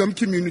where some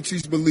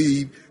communities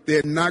believe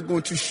they're not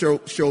going to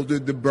shoulder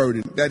the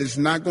burden. That is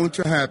not going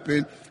to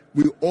happen.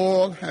 We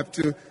all have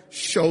to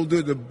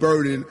shoulder the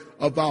burden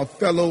of our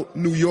fellow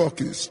New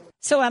Yorkers.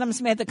 So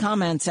Adams made the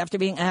comments after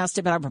being asked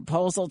about a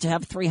proposal to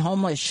have 3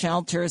 homeless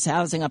shelters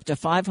housing up to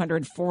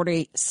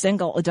 540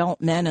 single adult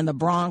men in the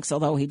Bronx,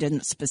 although he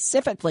didn't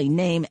specifically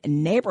name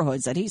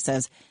neighborhoods that he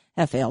says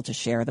have failed to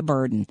share the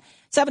burden.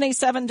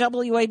 77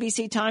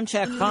 WABC time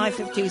check,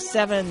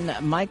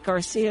 5:57. Mike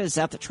Garcia is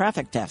at the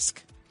traffic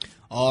desk.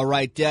 All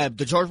right, Deb.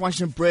 The George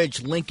Washington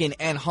Bridge, Lincoln,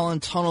 and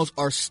Holland tunnels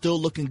are still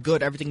looking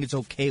good. Everything is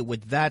okay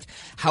with that.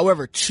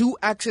 However, 2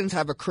 accidents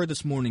have occurred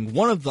this morning.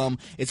 One of them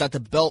is at the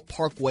Belt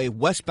Parkway,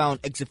 westbound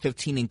exit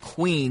 15 in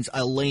Queens.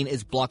 A lane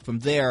is blocked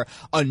from there.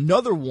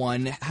 Another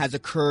one has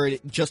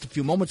occurred just a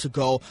few moments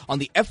ago on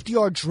the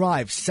FDR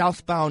Drive,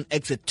 southbound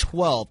exit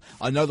 12.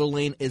 Another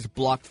lane is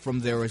blocked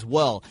from there as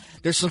well.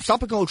 There's some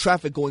stop-and-go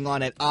traffic going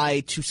on at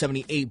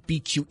I-278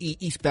 BQE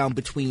eastbound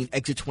between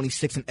exit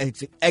 26 and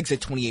exit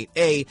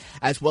 28A.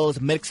 As well as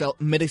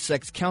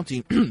Middlesex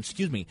County,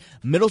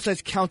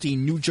 Middlesex County,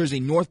 New Jersey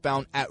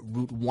northbound at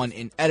Route 1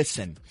 in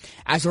Edison.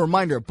 As a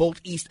reminder,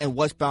 both east and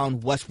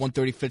westbound West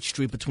 135th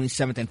Street between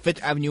 7th and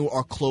 5th Avenue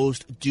are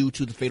closed due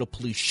to the fatal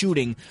police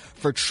shooting.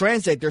 For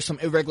transit, there's some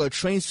irregular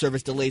train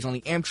service delays on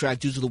the Amtrak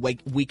due to the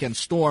weekend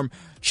storm.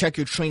 Check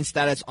your train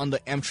status on the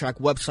Amtrak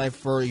website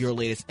for your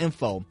latest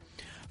info.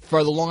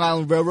 For the Long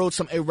Island Railroad,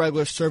 some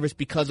irregular service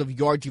because of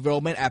yard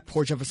derailment at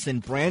Port Jefferson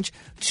Branch.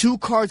 2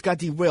 cars got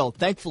derailed.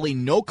 Thankfully,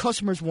 no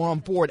customers were on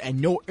board and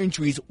no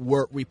injuries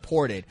were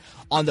reported.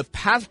 On the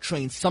PATH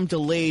train, some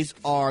delays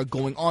are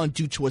going on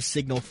due to a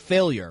signal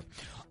failure.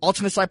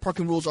 Alternate side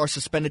parking rules are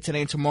suspended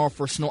today and tomorrow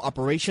for snow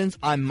operations.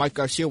 I'm Mike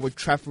Garcia with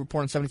Traffic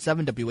Report on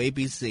 77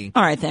 WABC.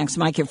 All right, thanks,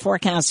 Mike. Your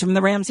forecast from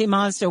the Ramsey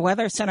Mazda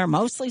Weather Center.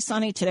 Mostly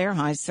sunny today, our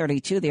highs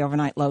 32, the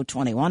overnight low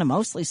 21. A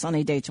mostly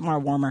sunny day tomorrow,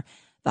 warmer.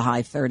 The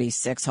high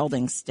 36,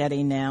 holding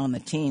steady now in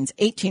the teens,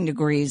 18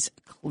 degrees,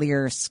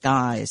 clear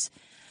skies.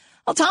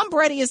 Well, Tom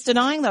Brady is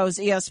denying those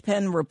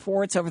ESPN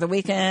reports over the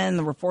weekend,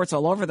 the reports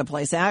all over the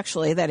place,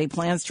 actually, that he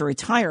plans to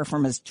retire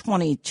from his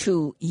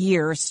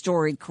 22-year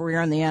storied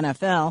career in the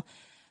NFL.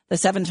 The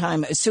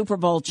 7-time Super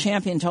Bowl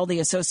champion told the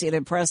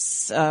Associated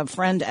Press,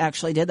 friend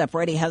actually did, that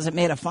Brady hasn't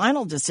made a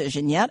final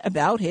decision yet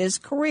about his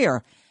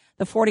career.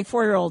 The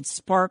 44-year-old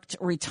sparked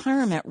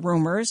retirement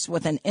rumors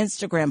with an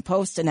Instagram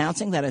post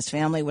announcing that his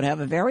family would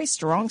have a very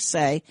strong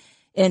say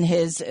in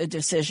his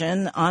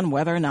decision on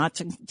whether or not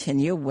to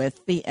continue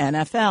with the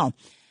NFL.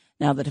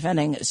 Now, the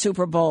defending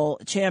Super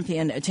Bowl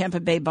champion Tampa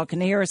Bay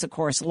Buccaneers, of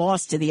course,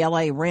 lost to the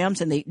L.A.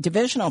 Rams in the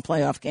divisional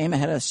playoff game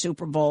ahead of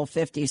Super Bowl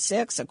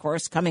 56, of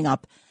course, coming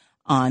up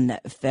on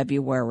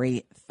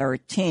February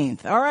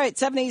 13th. All right,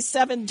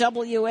 77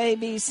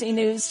 WABC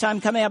News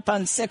time coming up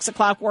on 6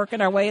 o'clock,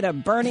 working our way to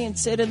Bernie and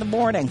Sid in the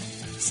morning.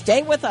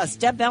 Stay with us.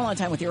 Deb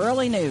Valentine with your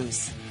early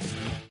news.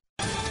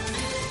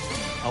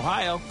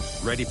 Ohio,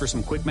 ready for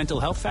some quick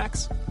mental health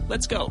facts?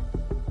 Let's go.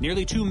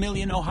 Nearly 2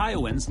 million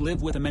Ohioans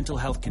live with a mental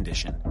health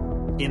condition.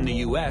 In the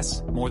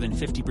U.S., more than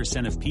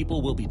 50% of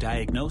people will be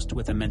diagnosed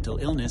with a mental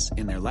illness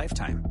in their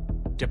lifetime.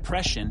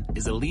 Depression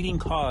is a leading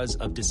cause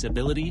of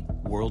disability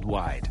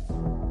worldwide.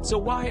 So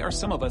why are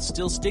some of us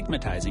still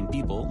stigmatizing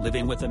people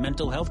living with a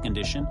mental health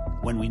condition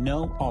when we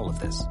know all of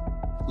this?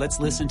 Let's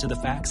listen to the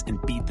facts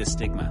and beat the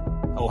stigma.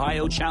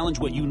 Ohio, challenge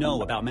what you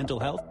know about mental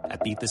health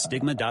at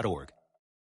beatthestigma.org.